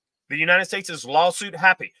 the United States is lawsuit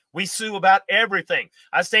happy. We sue about everything.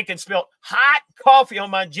 I think and spilled hot coffee on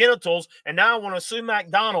my genitals, and now I want to sue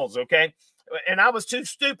McDonald's, okay? And I was too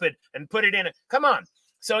stupid and put it in it. Come on.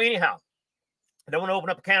 So anyhow, I don't want to open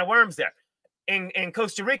up a can of worms there. In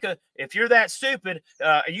Costa Rica, if you're that stupid,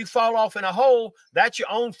 you fall off in a hole, that's your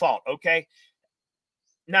own fault, okay?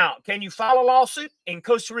 Now, can you file a lawsuit? In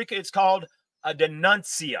Costa Rica, it's called a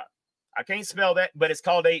denuncia. I can't spell that, but it's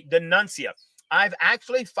called a denuncia. I've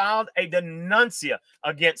actually filed a denuncia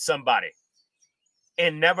against somebody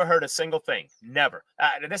and never heard a single thing. Never.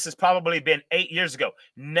 This has probably been 8 years ago.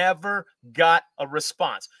 Never got a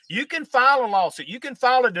response. You can file a lawsuit. You can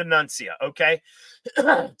file a denuncia, okay?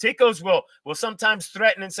 Ticos will sometimes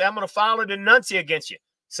threaten and say, I'm going to file a denuncia against you.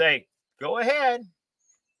 Say, go ahead,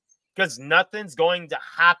 because nothing's going to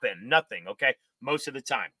happen. Nothing, okay? Most of the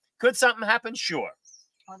time. Could something happen? Sure.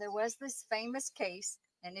 Well, there was this famous case.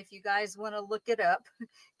 And if you guys want to look it up,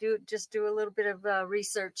 just do a little bit of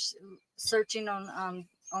searching on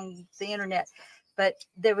the internet. But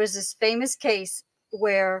there was this famous case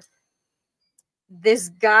where this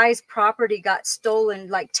guy's property got stolen,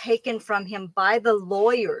 like taken from him by the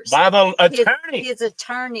lawyers, by the attorney, his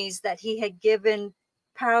attorneys that he had given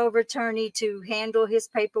power of attorney to handle his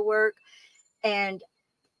paperwork. And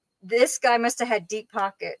this guy must have had deep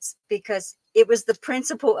pockets, because it was the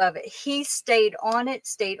principle of it. He stayed on it,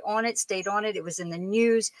 stayed on it, stayed on it. It was in the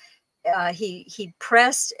news. He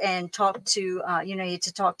pressed and talked to, you know, he had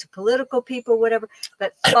to talk to political people, whatever.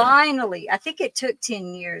 But finally, I think it took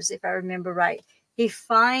 10 years, if I remember right. He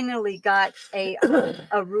finally got a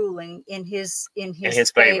ruling in his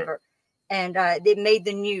favor. And it made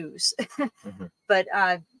the news. But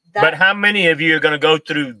how many of you are going to go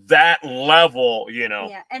through that level, you know?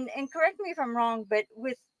 Yeah, and correct me if I'm wrong, but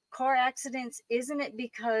with car accidents, isn't it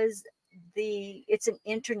because it's an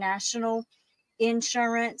international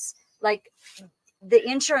insurance? Like, the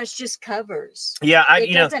insurance just covers. Yeah,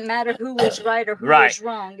 it doesn't matter who was right or who was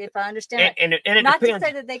wrong, if I understand. And it not depends. To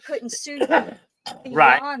say that they couldn't sue you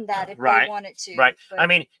beyond that if they wanted to. Right. But I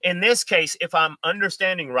mean, in this case, if I'm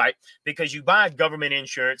understanding right, because you buy government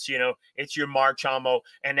insurance, you know, it's your Marchamo,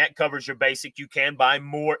 and that covers your basic. You can buy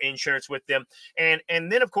more insurance with them. And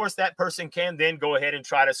then, of course, that person can then go ahead and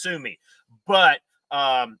try to sue me. But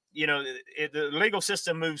you know, the legal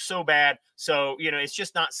system moves so bad. So, you know, it's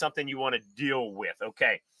just not something you want to deal with.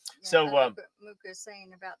 Okay. Yeah, so Muka's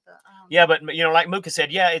saying about the yeah, but you know, like Muka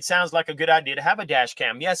said, yeah, it sounds like a good idea to have a dash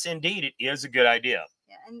cam. Yes, indeed, it is a good idea.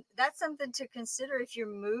 Yeah, and that's something to consider if you're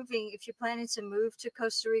planning to move to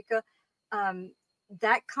Costa Rica.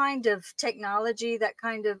 That kind of technology, that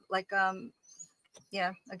kind of like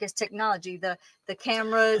yeah, I guess technology, the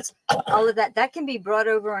cameras, all of that can be brought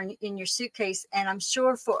over in your suitcase, and I'm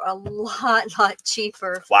sure for a lot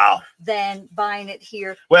cheaper. Wow. Than buying it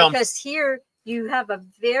here. Well, because here you have a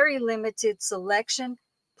very limited selection.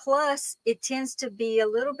 Plus, it tends to be a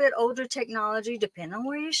little bit older technology, depending on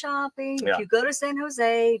where you're shopping. Yeah. If you go to San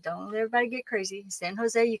Jose, don't let everybody get crazy. San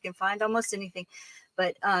Jose, you can find almost anything.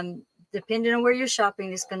 But depending on where you're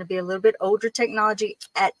shopping, it's going to be a little bit older technology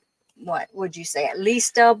at, what would you say, at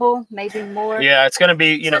least double, maybe more? Yeah, it's going to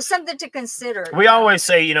be, you know, something to consider. We always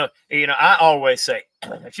say, I always say,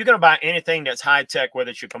 if you're going to buy anything that's high tech,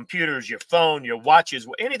 whether it's your computers, your phone, your watches,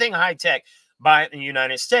 anything high tech, buy it in the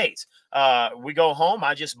United States. We go home,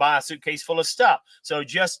 I just buy a suitcase full of stuff. So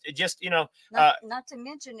just not to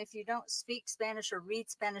mention, if you don't speak Spanish or read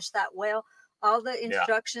Spanish that well, all the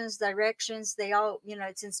instructions, directions, they all,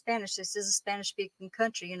 it's in Spanish. This is a Spanish speaking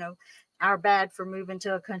country, our bad for moving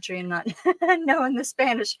to a country and not knowing the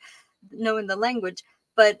Spanish, knowing the language.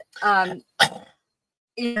 But that's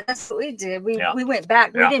what we did. We went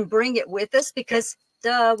back. We didn't bring it with us because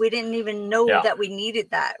we didn't even know that we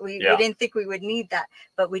needed that. We didn't think we would need that,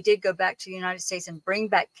 but we did go back to the United States and bring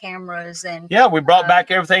back cameras and we brought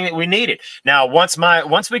back everything that we needed. Now, once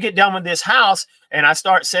we get done with this house and I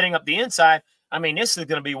start setting up the inside, I mean, this is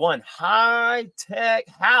going to be one high-tech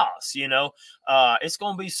house, it's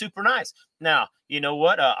going to be super nice. Now, you know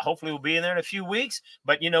what? Hopefully we'll be in there in a few weeks,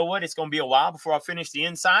 but you know what? It's going to be a while before I finish the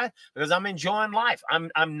inside because I'm enjoying life.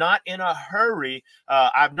 I'm not in a hurry.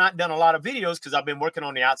 I've not done a lot of videos because I've been working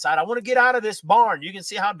on the outside. I want to get out of this barn. You can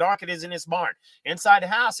see how dark it is in this barn. Inside the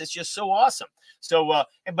house, it's just so awesome. So,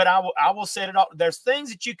 but I will set it up. There's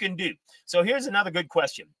things that you can do. So here's another good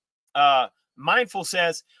question. Mindful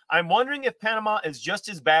says, I'm wondering if Panama is just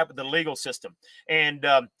as bad with the legal system. And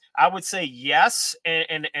I would say yes.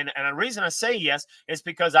 And the reason I say yes is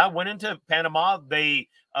because I went into Panama. They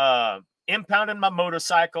impounded my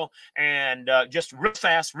motorcycle and just real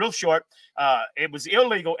fast, real short. It was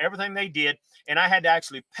illegal, everything they did. And I had to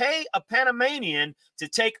actually pay a Panamanian to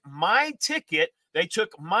take my ticket. They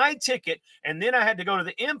took my ticket, and then I had to go to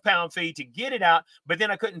the impound fee to get it out. But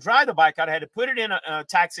then I couldn't drive the bike out. I had to put it in a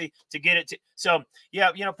taxi to get it. So,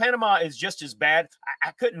 yeah, Panama is just as bad.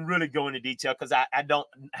 I couldn't really go into detail because I don't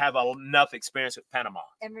have enough experience with Panama.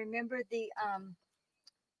 And remember the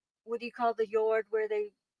what do you call the yard where the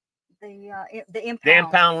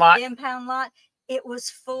impound lot? The impound lot. It was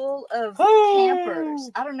full of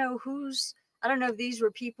campers. I don't know if these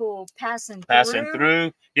were people passing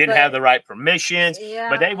through, didn't have the right permissions,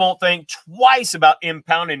 but they won't think twice about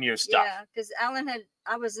impounding your stuff. Yeah, because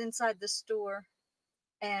I was inside the store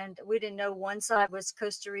and we didn't know one side was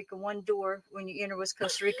Costa Rica. One door when you enter was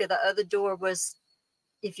Costa Rica. The other door was,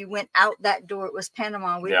 if you went out that door, it was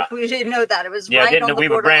Panama. We didn't know that. It was right on the borderline. We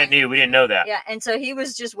were brand new. We didn't know that. Yeah, and so he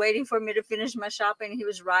was just waiting for me to finish my shopping. He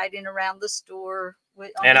was riding around the store.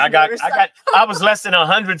 And I was less than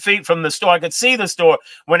 100 feet from the store. I could see the store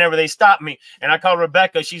whenever they stopped me. And I called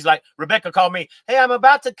Rebecca. She's like, Rebecca called me. Hey, I'm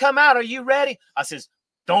about to come out. Are you ready? I says,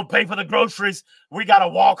 don't pay for the groceries. We got to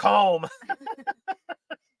walk home.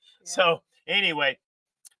 So Anyway,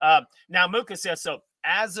 now Muka says, so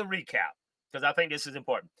as a recap, because I think this is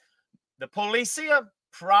important, the policia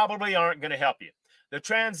probably aren't going to help you. The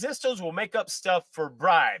transistors will make up stuff for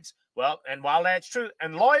bribes. Well, and while that's true,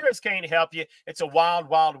 and lawyers can't help you, it's a wild,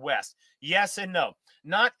 wild west. Yes and no.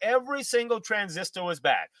 Not every single transistor was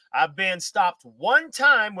bad. I've been stopped one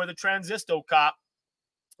time where the transistor cop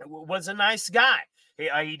was a nice guy.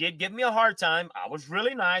 He did give me a hard time. I was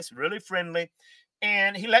really nice, really friendly,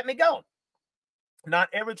 and he let me go. Not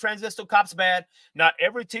every transistor cop's bad. Not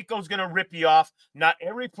every Tico's going to rip you off. Not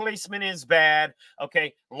every policeman is bad.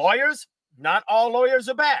 Okay, lawyers, not all lawyers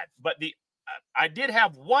are bad, but I did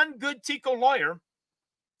have one good Tico lawyer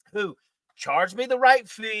who charged me the right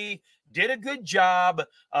fee, did a good job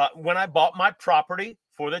when I bought my property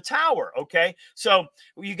for the tower, okay? So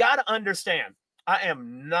you got to understand, I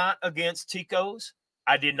am not against Ticos.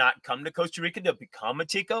 I did not come to Costa Rica to become a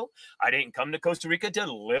Tico. I didn't come to Costa Rica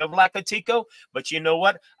to live like a Tico. But you know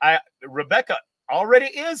what? Rebecca already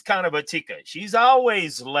is kind of a Tica. She's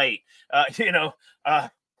always late. I've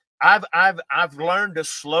learned to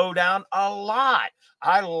slow down a lot.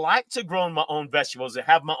 I like to grow my own vegetables and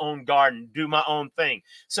have my own garden, do my own thing.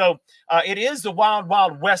 So it is the wild,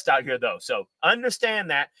 wild west out here, though. So understand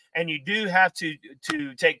that, and you do have to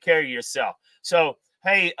take care of yourself. So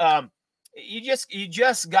hey, you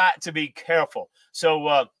just got to be careful.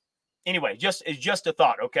 So anyway, it's just a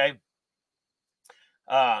thought, okay?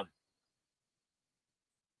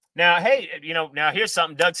 Now, hey, now here's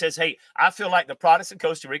something Doug says. Hey, I feel like the products in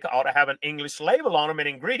Costa Rica ought to have an English label on them and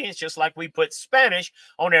ingredients, just like we put Spanish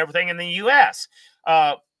on everything in the U.S.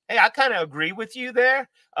 Hey, I kind of agree with you there.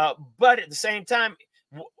 But at the same time,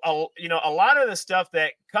 a lot of the stuff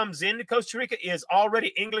that comes into Costa Rica is already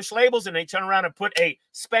English labels, and they turn around and put a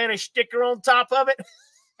Spanish sticker on top of it.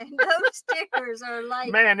 And those stickers are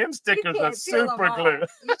like, man, them stickers are super glue.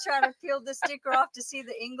 You try to peel the sticker off to see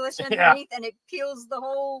the English underneath, and it peels the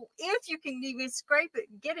whole. If you can even scrape it,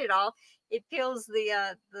 get it off, it peels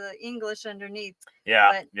the English underneath.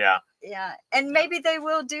 Yeah, but, yeah. And maybe they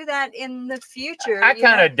will do that in the future. I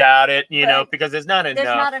kind of doubt it, because there's not enough.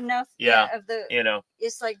 There's not enough. Yeah, of the.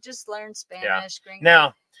 It's like just learn Spanish. Yeah.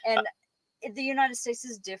 Now, and. The United States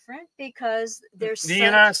is different because there's the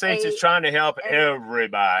United States is trying to help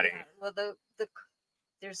everybody. Yeah, well,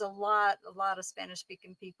 there's a lot of Spanish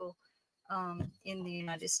speaking people in the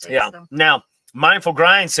United States. Yeah. So. Now, Mindful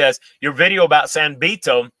Grind says your video about San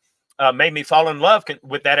Vito made me fall in love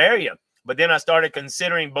with that area, but then I started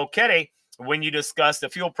considering Boquete when you discussed the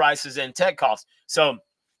fuel prices and tech costs. So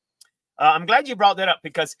I'm glad you brought that up,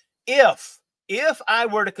 because if I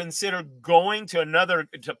were to consider going to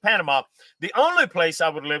Panama, the only place I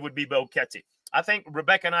would live would be Boquete. I think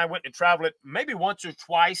Rebecca and I went to travel it maybe once or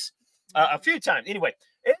twice, a few times. Anyway,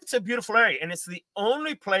 it's a beautiful area, and it's the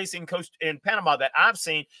only place in Panama that I've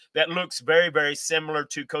seen that looks very, very similar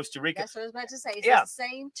to Costa Rica. That's what I was about to say. It's the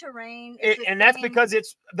same terrain. And that's because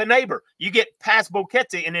it's the neighbor. You get past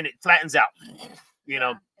Boquete, and then it flattens out.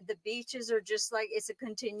 The beaches are just like, it's a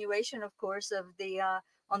continuation, of course, of the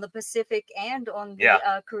on the Pacific and on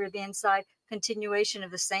the Caribbean side, continuation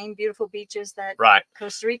of the same beautiful beaches that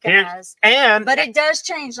Costa Rica has. But it does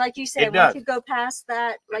change, like you said. Once you go past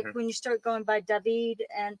that, like when you start going by David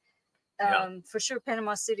and for sure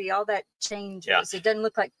Panama City, all that changes. Yeah. It doesn't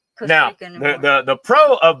look like Costa Rica anymore. The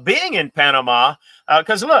pro of being in Panama,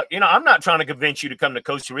 because look, I'm not trying to convince you to come to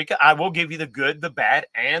Costa Rica. I will give you the good, the bad,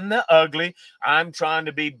 and the ugly. I'm trying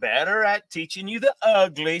to be better at teaching you the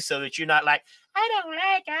ugly so that you're not like, I don't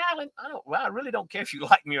like Alan. I really don't care if you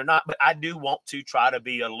like me or not, but I do want to try to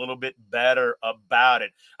be a little bit better about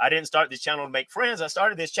it. I didn't start this channel to make friends. I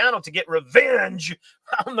started this channel to get revenge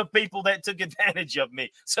on the people that took advantage of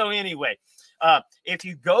me. So anyway, if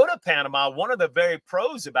you go to Panama, one of the very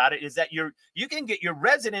pros about it is that you can get your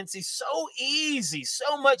residency so easy,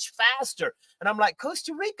 so much faster. And I'm like,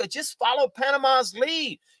 Costa Rica, just follow Panama's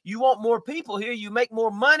lead. You want more people here, you make more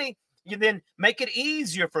money, you then make it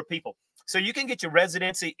easier for people. So you can get your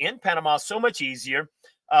residency in Panama so much easier.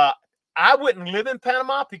 I wouldn't live in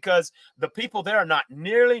Panama because the people there are not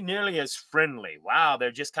nearly as friendly. Wow,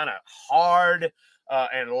 they're just kind of hard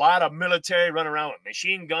and a lot of military running around with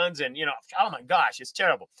machine guns and, oh my gosh, it's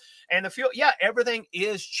terrible. And the fuel, everything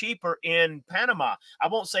is cheaper in Panama. I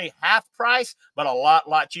won't say half price, but a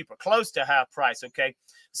lot cheaper, close to half price, okay?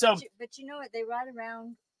 So, but you know what? They ride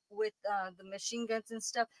around with the machine guns and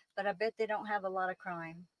stuff, but I bet they don't have a lot of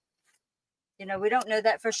crime. We don't know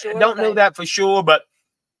that for sure. Don't know that for sure, but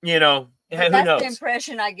who knows? That's the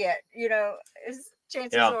impression I get.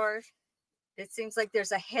 Chances are, it seems like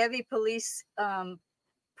there's a heavy police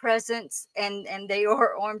presence, and they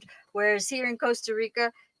are armed. Whereas here in Costa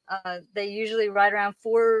Rica, They usually ride around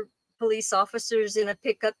 4 police officers in a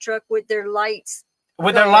pickup truck with their lights.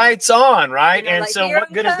 With their lights on, right? You know, And like, so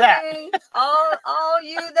what good is that? All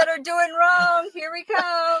you that are doing wrong, here we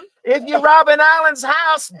come. If you rob an island's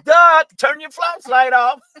house, duck, turn your flashlight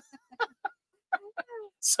off.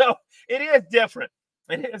 So it is different.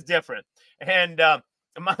 It is different. And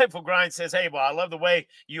Mindful Grind says, hey, well, I love the way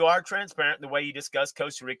you are transparent. The way you discuss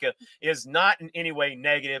Costa Rica is not in any way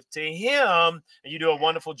negative to him. And you do a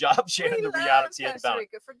wonderful job sharing the reality of Costa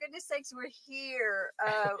Rica. For goodness sakes, we're here.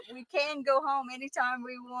 We can go home anytime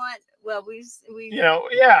we want. Well, we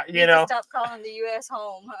stop calling the U.S.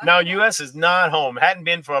 home. Huh? No, U.S. is not home. Hadn't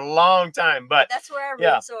been for a long time, but that's where our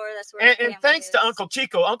roots are. That's where. And thanks to Uncle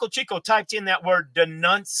Chico. Uncle Chico typed in that word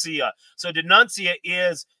denuncia. So denuncia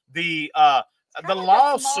is the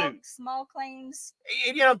lawsuit. Small claims.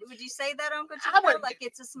 You know, would you say that, Uncle Chico? Like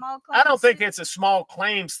it's a small claims? I don't think it's a small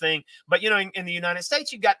claims thing, but you know, in the United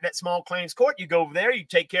States, you got that small claims court. You go over there, you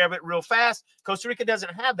take care of it real fast. Costa Rica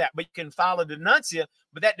doesn't have that, but you can file a denuncia.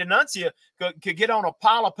 But that denuncia could get on a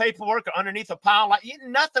pile of paperwork or underneath a pile. Like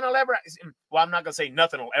nothing will ever. Well, I'm not gonna say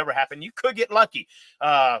nothing will ever happen. You could get lucky,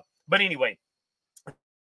 but anyway,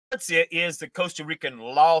 denuncia is the Costa Rican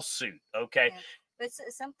lawsuit. Okay. Yeah. But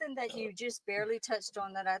something that you just barely touched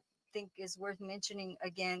on that I think is worth mentioning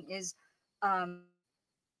again is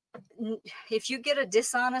if you get a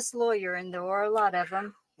dishonest lawyer, and there are a lot of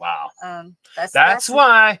them. Wow. That's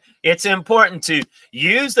why it's important to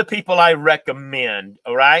use the people I recommend.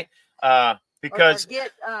 All right. Because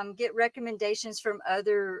get recommendations from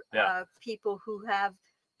other people who have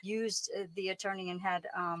used the attorney and had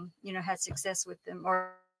had success with them,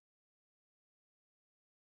 or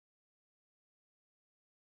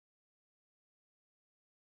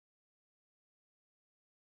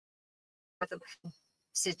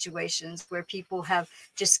situations where people have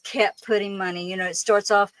just kept putting money. You know, it starts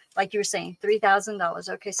off like you were saying, $3,000.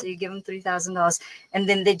 Okay, so you give them $3,000, and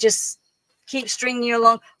then they just keep stringing you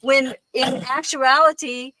along. When in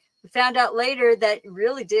actuality, we found out later that it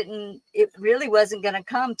really wasn't going to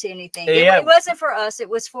come to anything. Yeah. It wasn't for us. It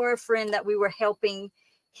was for a friend that we were helping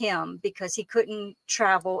him because he couldn't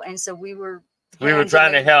travel, and so we were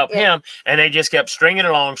trying to help him, and they just kept stringing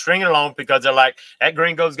along because they're like, that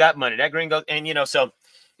gringo's got money, that gringo, and so,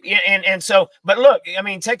 and so, but look, I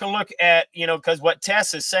mean, take a look at, because what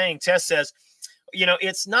Tess is saying. Tess says,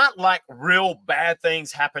 it's not like real bad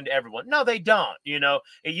things happen to everyone. No, they don't. It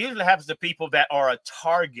usually happens to people that are a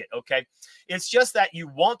target. Okay. It's just that you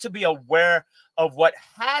want to be aware of what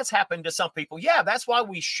has happened to some people. Yeah, that's why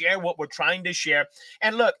we share what we're trying to share.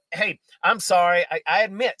 And look, hey, I'm sorry. I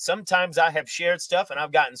admit sometimes I have shared stuff and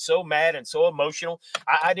I've gotten so mad and so emotional.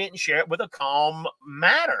 I didn't share it with a calm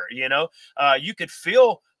manner. You could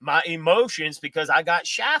feel my emotions because I got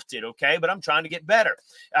shafted. Okay. But I'm trying to get better.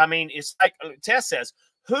 I mean, it's like Tess says,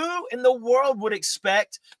 who in the world would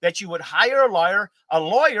expect that you would hire a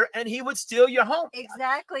lawyer and he would steal your home?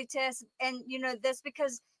 Exactly, Tess. And, that's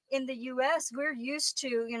because in the U.S., we're used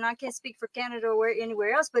to, I can't speak for Canada or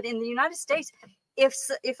anywhere else, but in the United States, if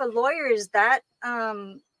a lawyer is that,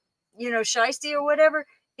 shysty or whatever,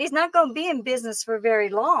 he's not going to be in business for very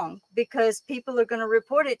long because people are going to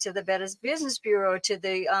report it to the Better Business Bureau, to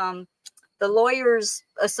the Lawyers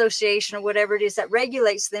Association or whatever it is that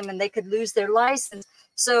regulates them, and they could lose their license.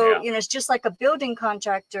 So, it's just like a building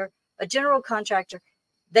contractor, a general contractor.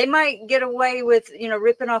 They might get away with,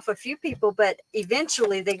 ripping off a few people, but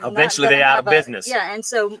eventually they're out of business. Yeah. And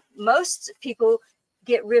so most people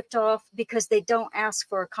get ripped off because they don't ask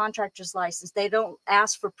for a contractor's license. They don't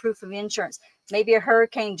ask for proof of insurance. Maybe a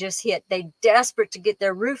hurricane just hit. They're desperate to get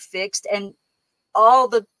their roof fixed, and all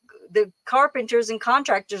the carpenters and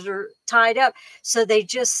contractors are tied up. So they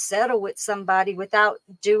just settle with somebody without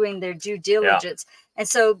doing their due diligence. Yeah. And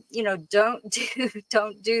so, don't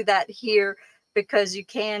do that here, because you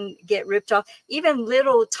can get ripped off. Even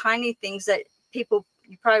little tiny things that you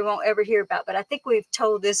probably won't ever hear about. But I think we've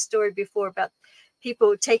told this story before about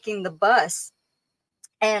people taking the bus,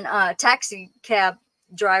 and a taxi cab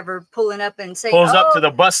driver pulling up and saying, pulls up to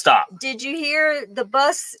the bus stop. Did you hear the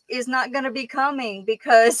bus is not going to be coming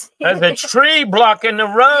because there's a tree blocking the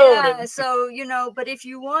road? Yeah, so, but if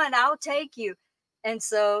you want, I'll take you. And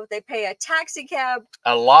so they pay a taxi cab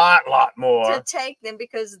a lot more to take them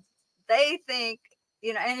because they think,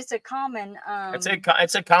 and it's a common it's a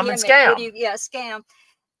common scam. Scam.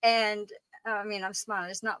 And I mean, I'm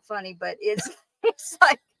smiling, it's not funny, but it's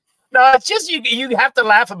like, no, it's just you have to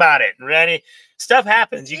laugh about it. Ready? Stuff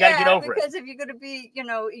happens. You got to get over it. Because if you're going to be,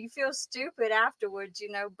 you feel stupid afterwards,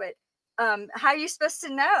 but how are you supposed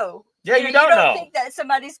to know? Yeah, you you don't know. think that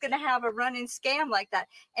somebody's going to have a running scam like that.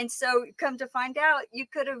 And so come to find out, you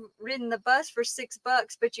could have ridden the bus for $6,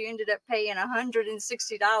 but you ended up paying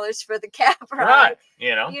 $160 for the cab ride.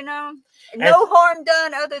 Right. No harm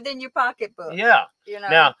done other than your pocketbook. Yeah.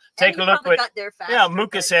 Now take a look. Got there faster, yeah,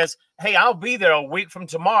 Muka says, hey, I'll be there a week from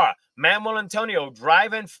tomorrow. Manuel Antonio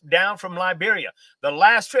driving down from Liberia. The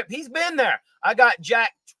last trip, he's been there. I got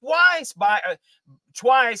jacked twice for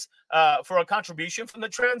a contribution from the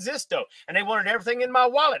Transisto, and they wanted everything in my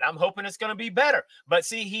wallet. I'm hoping it's going to be better. But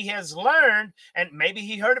see, he has learned, and maybe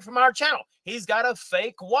he heard it from our channel. He's got a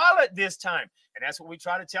fake wallet this time. And that's what we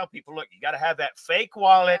try to tell people. Look, you got to have that fake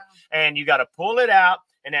wallet, and you got to pull it out.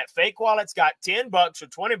 And that fake wallet's got $10 or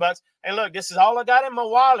 $20. Hey, look, this is all I got in my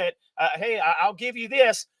wallet. Hey, I'll give you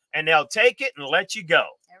this. And they'll take it and let you go.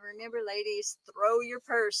 And remember, ladies, throw your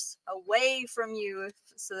purse away from you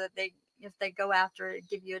so that if they go after it,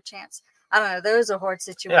 give you a chance. I don't know. Those are hard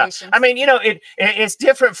situations. Yeah. I mean, it's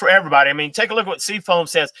different for everybody. I mean, take a look at what Seafoam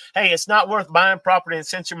says. Hey, it's not worth buying property in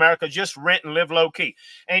Central America. Just rent and live low key.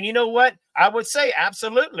 And you know what? I would say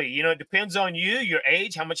absolutely. It depends on you, your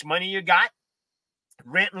age, how much money you got.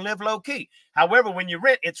 Rent and live low key. However, when you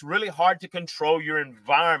rent, it's really hard to control your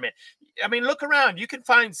environment. I mean, look around. You can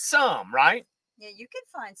find some, right? Yeah, you can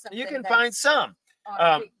find some. You can find some.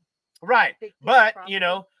 Right. Big But,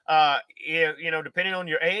 depending on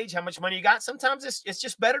your age, how much money you got, sometimes it's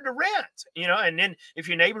just better to rent, and then if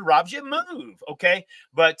your neighbor robs you, move. Okay.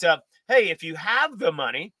 But, hey, if you have the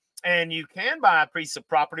money and you can buy a piece of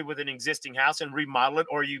property with an existing house and remodel it,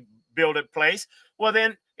 or you build a place, well,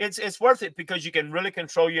 then it's worth it, because you can really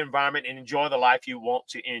control your environment and enjoy the life you want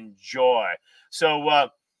to enjoy. So,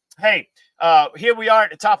 hey, here we are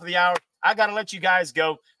at the top of the hour. I got to let you guys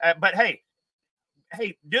go. But hey,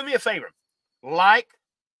 do me a favor. Like,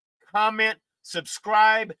 comment,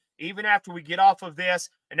 subscribe, even after we get off of this.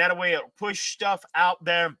 And that way it'll push stuff out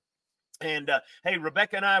there. And, hey,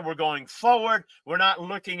 Rebecca and I, we're going forward. We're not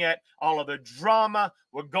looking at all of the drama.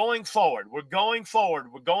 We're going forward. We're going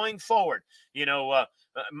forward. We're going forward.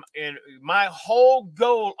 And my whole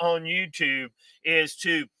goal on YouTube is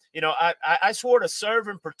to, I swore to serve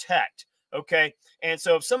and protect. Okay. And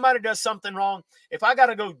so if somebody does something wrong, if I got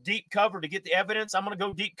to go deep cover to get the evidence, I'm going to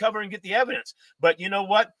go deep cover and get the evidence. But you know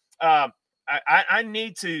what? I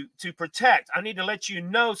need to protect. I need to let you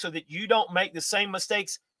know so that you don't make the same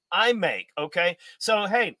mistakes I make. Okay. So,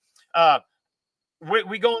 hey,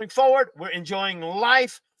 we're going forward. We're enjoying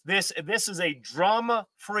life. This is a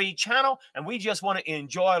drama-free channel, and we just want to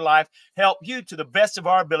enjoy life, help you to the best of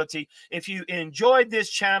our ability. If you enjoyed this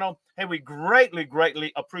channel, hey, we greatly,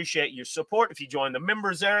 greatly appreciate your support. If you join the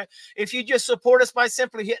members area, if you just support us by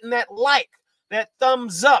simply hitting that like, that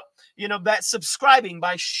thumbs up, that subscribing,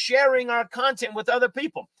 by sharing our content with other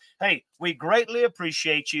people. Hey, we greatly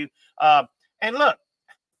appreciate you. And look,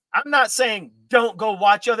 I'm not saying don't go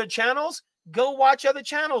watch other channels. Go watch other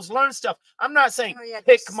channels, learn stuff. I'm not saying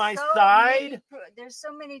pick my side. There's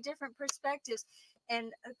so many different perspectives,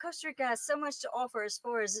 and Costa Rica has so much to offer as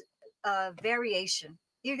far as variation.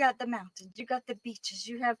 You got the mountains, you got the beaches,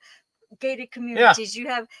 you have gated communities, you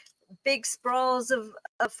have big sprawls of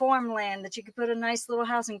farmland that you could put a nice little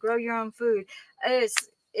house and grow your own food.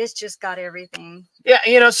 It's just got everything.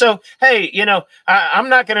 Yeah, so, hey, I'm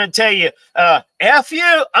not going to tell you, F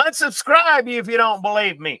you, unsubscribe you if you don't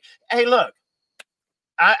believe me. Hey, look,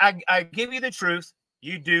 I give you the truth.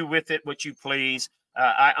 You do with it what you please.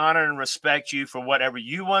 I honor and respect you for whatever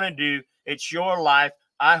you want to do. It's your life.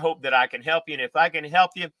 I hope that I can help you. And if I can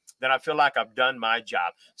help you, then I feel like I've done my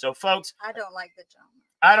job. So, folks. I don't like the drama.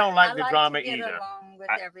 I don't like the drama to get either. Along with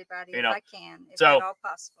everybody if I can, if so, at all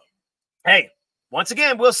possible. Hey. Once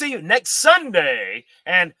again, we'll see you next Sunday.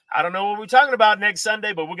 And I don't know what we're talking about next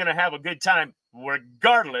Sunday, but we're going to have a good time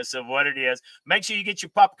regardless of what it is. Make sure you get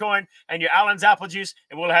your popcorn and your Allen's apple juice,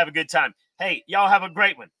 and we'll have a good time. Hey, y'all have a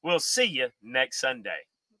great one. We'll see you next Sunday.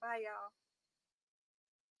 Bye, y'all.